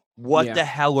direction? What the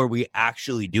hell are we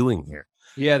actually doing here?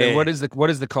 Yeah, what is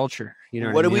the culture? You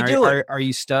know, what are we doing? Are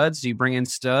you studs? Do you bring in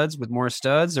studs with more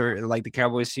studs, or like the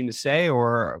Cowboys seem to say,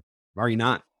 or are you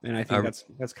not? And I think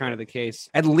that's kind of the case.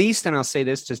 At least, and I'll say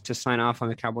this to sign off on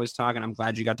the Cowboys talk, and I'm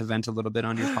glad you got to vent a little bit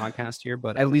on your podcast here,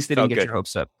 but at least they didn't get your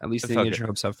hopes up. At least they didn't get your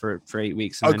hopes up for 8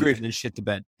 weeks and then shit to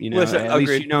bed. You know, listen, at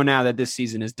least you know now that this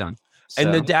season is done. So.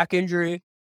 And the Dak injury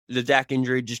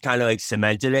just kind of like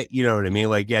cemented it. You know what I mean?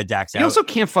 Like, yeah, Dak's out. He also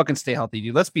can't fucking stay healthy,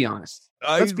 dude. Let's be honest.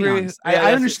 Let's be honest.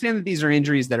 I understand that these are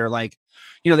injuries that are like,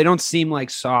 you know, they don't seem like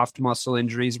soft muscle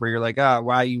injuries where you're like, oh,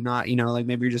 why are you not, you know, like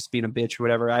maybe you're just being a bitch or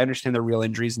whatever. I understand they're real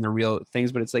injuries and they're real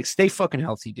things, but it's like, stay fucking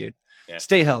healthy, dude. Yeah.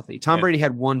 Stay healthy. Tom Brady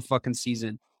had one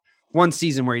season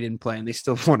where he didn't play and they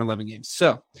still won 11 games.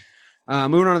 So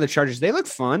moving on to the Chargers, they look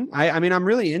fun. I mean, I'm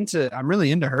really into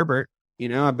Herbert. You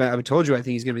know, I've told you, I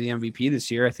think he's going to be the MVP this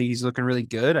year. I think he's looking really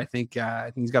good. I think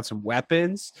he's got some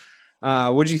weapons.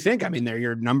 What do you think? I mean, they're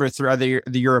your number three. Are they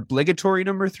your obligatory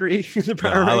number three in the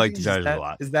power I like the rankings? Chargers a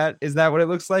lot. Is that what it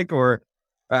looks like, or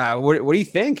what do you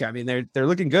think? I mean, they're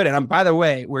looking good. And by the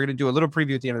way, we're gonna do a little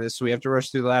preview at the end of this, so we have to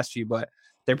rush through the last few. But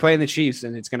they're playing the Chiefs,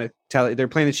 and it's gonna they're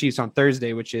playing the Chiefs on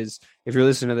Thursday, which is, if you're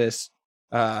listening to this,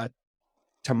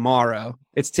 tomorrow.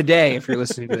 It's today. If you're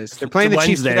listening to this, they're playing the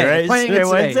Chiefs today. Right? They're playing it today.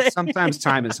 Wednesday. Sometimes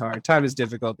time is hard. Time is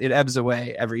difficult. It ebbs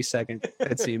away every second,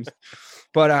 it seems.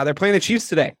 But they're playing the Chiefs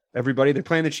today. Everybody, they're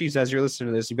playing the Chiefs as you're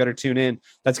listening to this. You better tune in.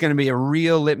 That's going to be a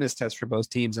real litmus test for both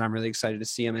teams, and I'm really excited to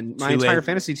see them. And my entire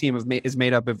fantasy team is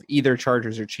made up of either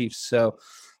Chargers or Chiefs. So,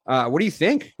 what do you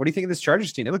think? What do you think of this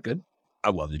Chargers team? They look good. I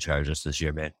love the Chargers this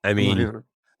year, man. I mean,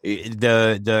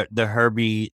 the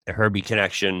Herbie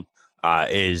connection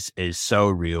is so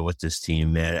real with this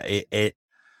team, man.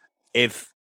 If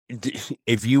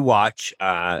you watch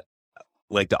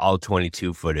like the all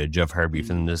 22 footage of Herbie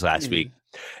from this last week,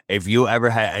 if you ever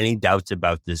had any doubts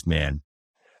about this man,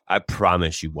 I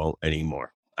promise you won't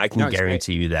anymore. I can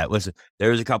guarantee you that. Listen,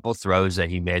 there was a couple throws that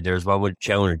he made. There was one with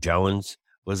Chandler Jones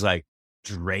was like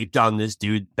draped on this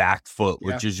dude's back foot,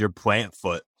 which is your plant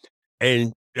foot,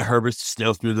 and Herbert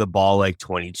still threw the ball like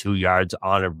 22 yards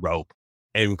on a rope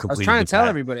and completed. I was trying to tell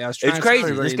everybody. It's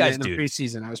crazy. This guy's in the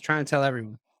preseason. I was trying to tell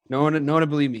everyone. No one to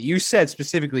believe me. You said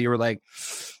specifically, you were like,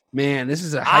 man, this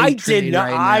is a hype train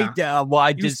right now.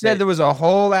 You said there was a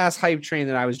whole ass hype train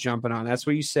that I was jumping on. That's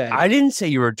what you said. I didn't say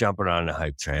you were jumping on a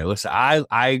hype train. Listen,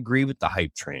 I agree with the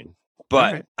hype train,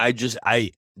 but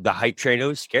the hype train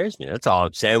always scares me. That's all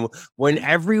I'm saying.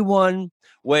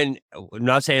 I'm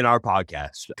not saying our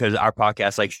podcast, because our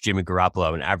podcast likes Jimmy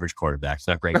Garoppolo, an average quarterback. It's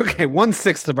not great. Okay,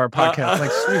 1/6 of our podcast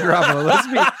likes Jimmy Garoppolo.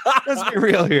 Let's be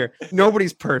real here.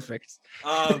 Nobody's perfect.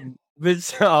 I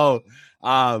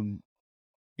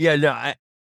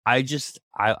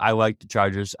like the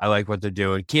Chargers. I like what they're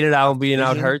doing. Keenan Allen being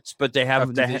out hurts, but they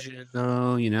have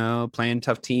playing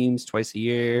tough teams twice a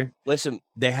year. Listen,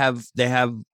 they have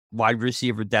wide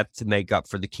receiver depth to make up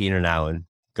for the Keenan Allen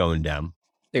going down.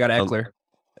 They got Eckler.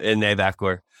 And they have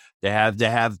Eckler. They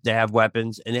have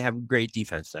weapons, and they have great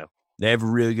defense now. They have a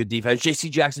really good defense. J.C.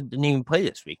 Jackson didn't even play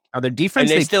this week. Their defense,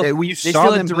 you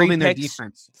saw them building their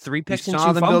defense. 3 picks you and 2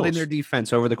 saw them fumbles. building their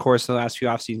defense over the course of the last few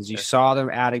off seasons. You saw them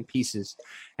adding pieces,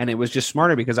 and it was just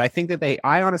smarter, because I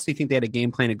honestly think they had a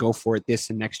game plan to go for it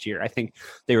this and next year. I think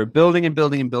they were building and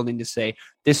building and building to say,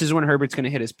 this is when Herbert's going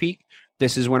to hit his peak.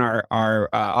 This is when our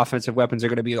offensive weapons are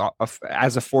going to be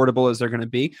as affordable as they're going to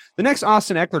be. The next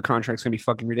Austin Eckler contract is going to be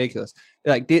fucking ridiculous.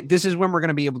 Like, this is when we're going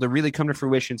to be able to really come to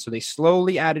fruition. So they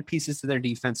slowly added pieces to their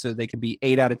defense so they could be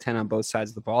 8 out of 10 on both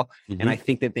sides of the ball. Mm-hmm. And I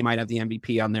think that they might have the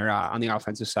MVP on their on the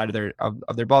offensive side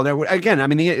of their ball. Now, again, I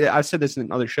mean, I've said this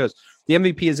in other shows. The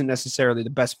MVP isn't necessarily the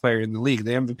best player in the league.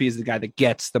 The MVP is the guy that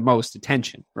gets the most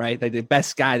attention, right? Like, the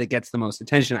best guy that gets the most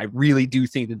attention. I really do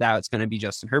think that it's going to be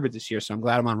Justin Herbert this year. So I'm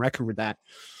glad I'm on record with that.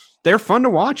 They're fun to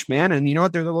watch, man. And you know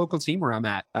what? They're the local team where I'm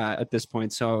at this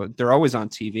point. So they're always on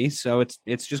TV. So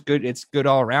it's just good. It's good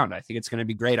all around. I think it's going to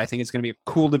be great. I think it's going to be a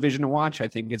cool division to watch. I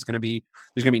think there's going to be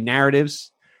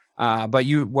narratives. But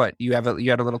you had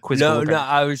a little quiz. No,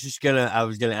 I was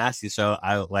gonna ask you. So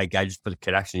I just put a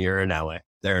connection. You're in LA.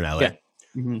 They're in LA. Yeah.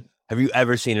 Mm-hmm. Have you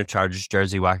ever seen a Chargers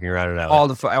jersey walking around in LA?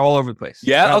 All over the place.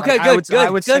 Yeah. Okay.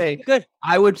 Good.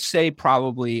 I would say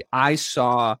probably I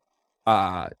saw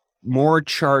more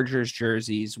Chargers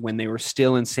jerseys when they were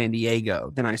still in San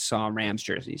Diego than I saw Rams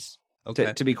jerseys.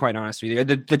 Okay. To be quite honest with you,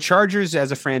 the Chargers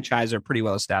as a franchise are pretty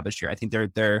well established here. I think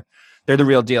they're the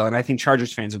real deal, and I think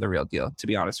Chargers fans are the real deal. To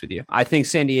be honest with you, I think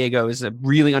San Diego is a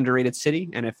really underrated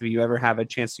city, and if you ever have a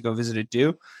chance to go visit it,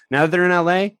 do. Now that they're in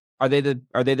LA, are they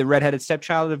the redheaded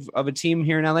stepchild of a team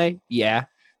here in LA? Yeah.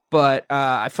 But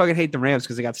I fucking hate the Rams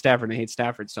because they got Stafford and I hate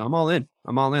Stafford. So I'm all in.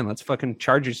 Let's fucking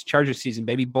Chargers season,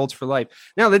 baby. Bolts for life.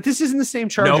 Now that this isn't the same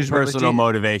Chargers. No personal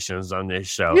motivations on this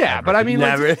show. Yeah, ever. But I mean,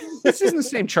 this isn't the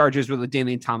same Chargers with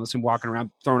LaDainian Tomlinson walking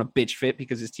around throwing a bitch fit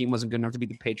because his team wasn't good enough to beat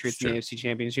the Patriots in the AFC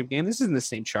Championship game. This isn't the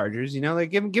same Chargers. You know, like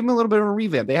give them a little bit of a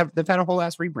revamp. They've had a whole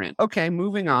ass rebrand. Okay,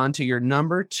 moving on to your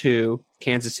number 2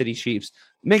 Kansas City Chiefs.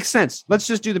 Makes sense. Let's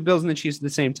just do the Bills and the Chiefs at the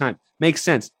same time. Makes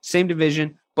sense. Same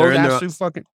division. Both absolute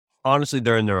fucking. Honestly,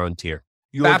 they're in their own tier.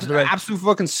 Absolute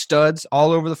fucking studs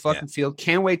all over the fucking field.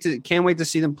 Can't wait to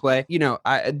see them play. You know,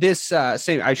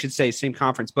 same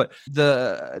conference, but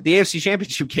the AFC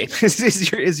Championship game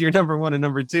is your number 1 and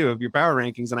number 2 of your power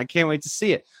rankings, and I can't wait to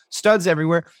see it. Studs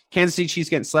everywhere. Kansas City Chiefs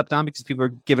getting slept on because people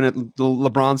are giving it the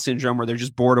LeBron syndrome, where they're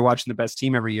just bored of watching the best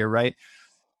team every year, right?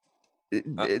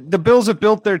 The Bills have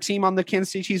built their team on the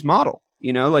Kansas City Chiefs model.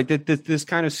 You know, like this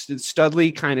kind of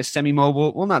studly, kind of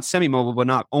semi-mobile, well, not semi-mobile, but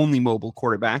not only mobile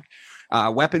quarterback.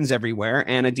 weapons everywhere,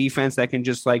 and a defense that can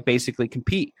just like basically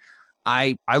compete.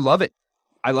 I love it.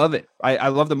 I love it. I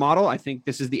love the model. I think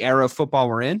this is the era of football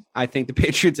we're in. I think the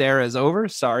Patriots era is over.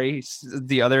 Sorry,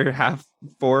 the other half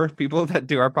four people that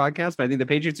do our podcast, but I think the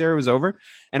Patriots era was over.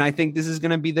 And I think this is going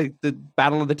to be the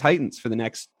battle of the Titans for the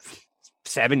next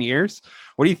 7 years.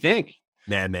 What do you think?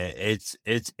 Man, it's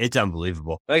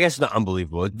unbelievable. I guess it's not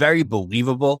unbelievable. It's very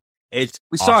believable. We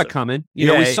saw it coming. You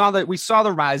know, we saw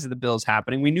the rise of the Bills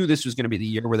happening. We knew this was going to be the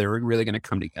year where they were really going to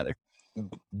come together.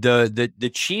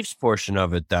 The Chiefs portion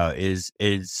of it though is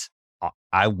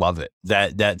I love it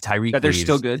that Tyreek that they're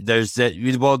still good.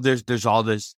 There's all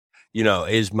this, you know,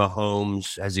 is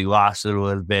Mahomes, has he lost it a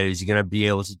little bit? Is he gonna be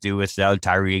able to do without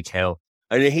Tyreek Hill?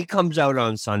 And then he comes out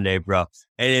on Sunday, bro,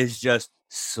 and is just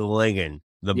slinging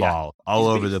the ball all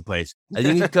over the place. I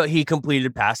think he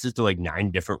completed passes to like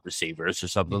 9 different receivers or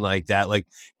something like that. Like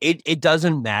it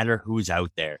doesn't matter who's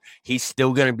out there. He's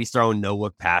still going to be throwing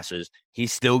no-look passes.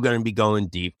 He's still going to be going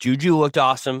deep. Juju looked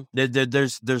awesome.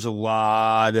 There's a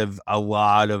lot of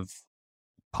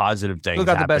positive things. Still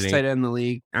got the best tight end in the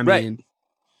league. I mean,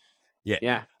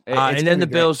 yeah. And then the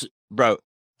Bills, bro.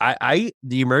 The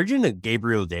emergence of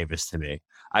Gabriel Davis to me,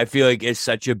 I feel like it's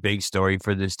such a big story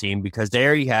for this team because they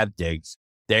already have Diggs.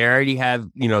 They already have,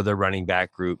 you know, their running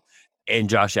back group and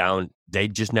Josh Allen. They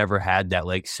just never had that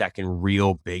like second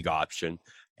real big option.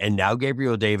 And now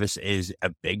Gabriel Davis is a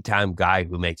big time guy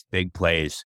who makes big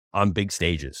plays on big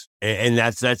stages. And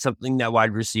that's something that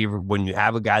wide receiver, when you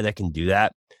have a guy that can do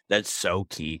that, that's so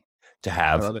key to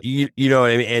have. You know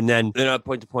what I mean? And then another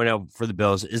point to point out for the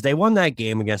Bills is they won that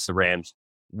game against the Rams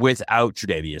without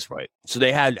Tre'Davious White. So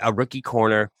they had a rookie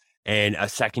corner and a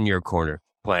second-year corner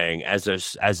playing as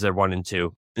their 1 and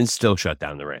 2, and still shut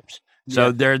down the Rams.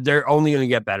 So they're only going to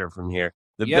get better from here.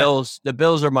 The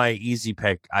Bills are my easy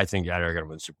pick. I think that are going to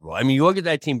win the Super Bowl. I mean, you look at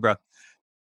that team, bro.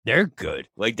 They're good.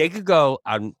 Like they could go.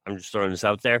 I'm just throwing this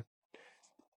out there.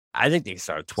 I think they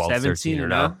start 12, 13 or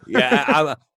no.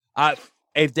 Yeah.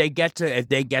 If they get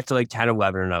to like 10,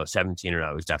 11 or no, 17 or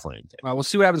no, it's definitely. Well, we'll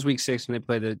see what happens week 6 when they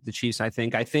play the Chiefs. I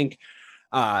think,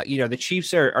 you know, the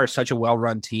Chiefs are such a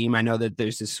well-run team. I know that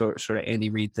there's this sort of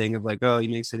Andy Reid thing of like, oh, he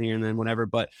makes it here and then whatever,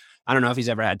 but I don't know if he's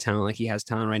ever had talent like he has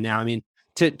talent right now. I mean,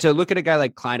 to look at a guy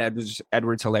like Clyde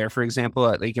Edwards-Helaire, for example,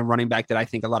 like a running back that I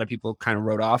think a lot of people kind of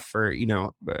wrote off for, you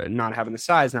know, not having the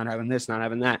size, not having this, not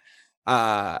having that.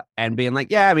 And being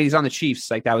like, yeah, I mean, he's on the Chiefs.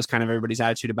 Like that was kind of everybody's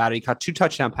attitude about it. He caught 2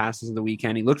 touchdown passes in the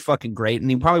weekend. He looked fucking great. And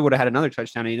he probably would have had another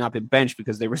touchdown and he'd not been benched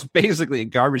because they were basically in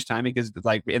garbage time because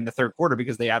like in the third quarter,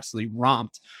 because they absolutely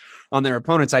romped on their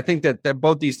opponents. I think that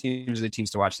both these teams are the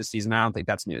teams to watch this season. I don't think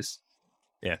that's news.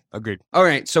 Yeah, agreed. All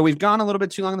right. So we've gone a little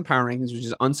bit too long in the power rankings, which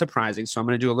is unsurprising. So I'm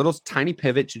going to do a little tiny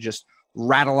pivot to just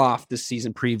rattle off this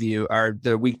season preview, or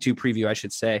the week 2 preview, I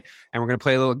should say. And we're going to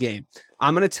play a little game.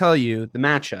 I'm going to tell you the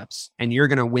matchups, and you're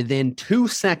going to, within 2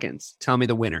 seconds, tell me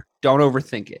the winner. Don't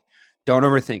overthink it.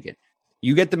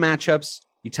 You get the matchups.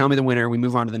 You tell me the winner. We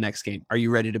move on to the next game. Are you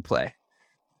ready to play?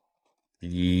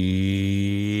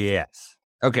 Yes.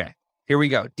 Okay. Here we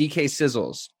go. DK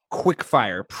Sizzles, quick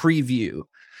fire preview.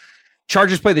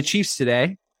 Chargers play the Chiefs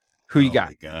today. Who you got?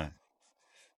 My God.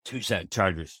 2 set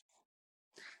Chargers.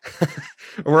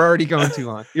 We're already going too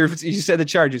long. You said the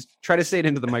Chargers. Try to say it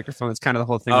into the microphone. It's kind of the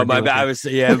whole thing. Oh, my bad. I was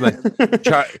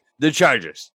the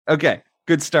Chargers. Okay,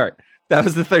 good start. That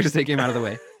was the Thursday game out of the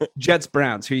way. Jets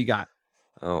Browns. Who you got?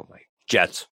 Oh my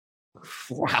Jets.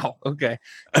 Wow. Okay.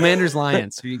 Commanders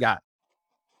Lions. Who you got?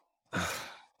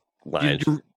 Lions.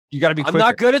 You got to be quicker. I'm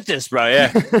not good at this, bro.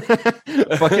 Yeah.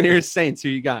 Buccaneers Saints. Who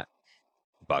you got?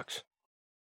 Bucks.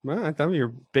 Well, I thought you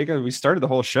were big. We started the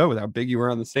whole show with how big you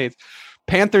were on the Saints.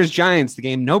 Panthers Giants, the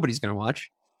game nobody's going to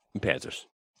watch. Panthers.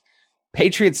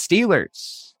 Patriots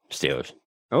Steelers. Steelers.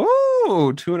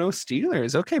 Oh, 2-0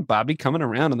 Steelers. Okay, Bobby coming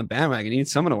around on the bandwagon. You need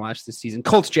someone to watch this season.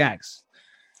 Colts Jags.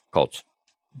 Colts.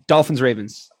 Dolphins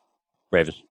Ravens.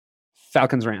 Ravens.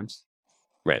 Falcons Rams.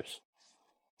 Rams.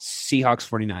 Seahawks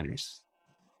 49ers.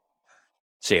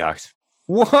 Seahawks.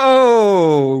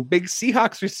 Whoa, big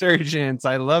Seahawks resurgence.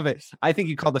 I love it. I think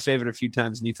you called the favorite a few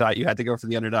times and you thought you had to go for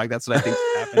the underdog. That's what I think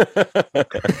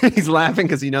happened. He's laughing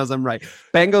because he knows I'm right.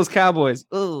 Bengals Cowboys.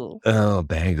 Ooh. Oh,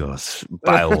 Bengals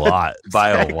by a lot. By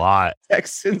a lot.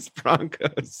 Texans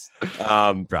Broncos.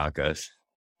 Broncos.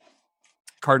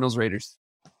 Cardinals Raiders.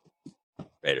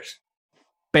 Raiders.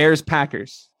 Bears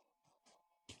Packers.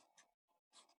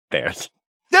 Bears.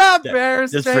 The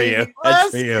Bears. That's for you.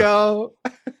 Let's go.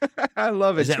 I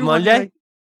love it. Is that Monday?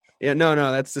 Yeah, no,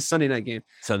 that's the Sunday night game.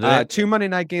 So 2 Monday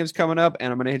night games coming up,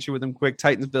 and I'm going to hit you with them quick.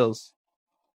 Titans Bills.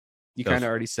 You kind of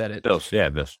already said it. Bills. Yeah,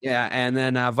 Bills. Yeah, and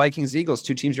then Vikings Eagles,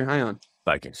 2 teams you're high on.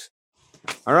 Vikings.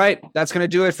 All right, that's going to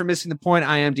do it for Missing the Point.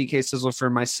 I am DK Sizzle for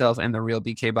myself and the real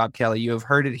BK Bob Kelly. You have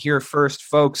heard it here first,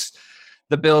 folks.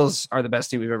 The Bills are the best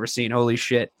team we've ever seen. Holy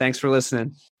shit. Thanks for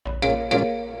listening.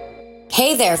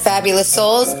 Hey there, fabulous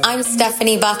souls. I'm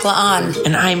Stephanie Baklaan.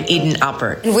 And I'm Eden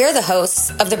Alpert. And we're the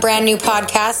hosts of the brand new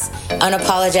podcast,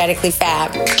 Unapologetically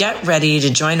Fab. Get ready to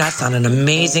join us on an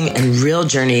amazing and real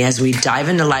journey as we dive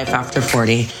into life after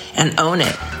 40 and own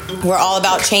it. We're all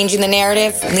about changing the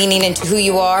narrative, leaning into who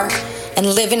you are, and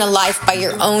living a life by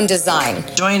your own design.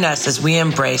 Join us as we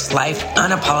embrace life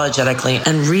unapologetically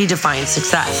and redefine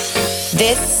success.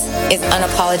 This is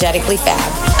Unapologetically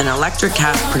Fab, an Electric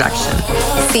Cat production.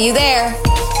 See you there.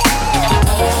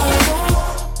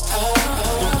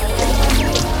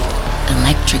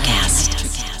 Electricast.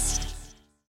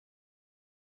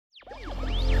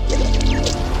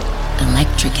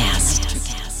 Electricast.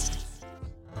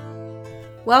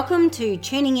 Welcome to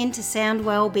Tuning Into Sound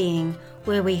Wellbeing,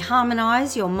 where we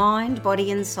harmonise your mind,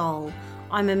 body and soul.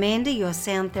 I'm Amanda, your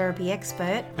sound therapy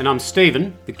expert. And I'm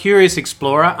Stephen, the curious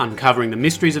explorer uncovering the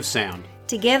mysteries of sound.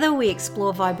 Together we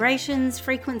explore vibrations,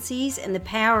 frequencies and the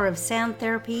power of sound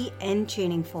therapy and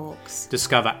tuning forks.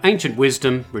 Discover ancient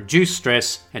wisdom, reduce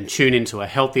stress and tune into a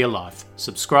healthier life.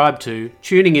 Subscribe to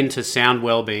Tuning Into Sound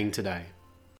Wellbeing today.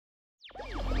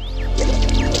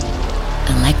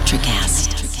 Electricast.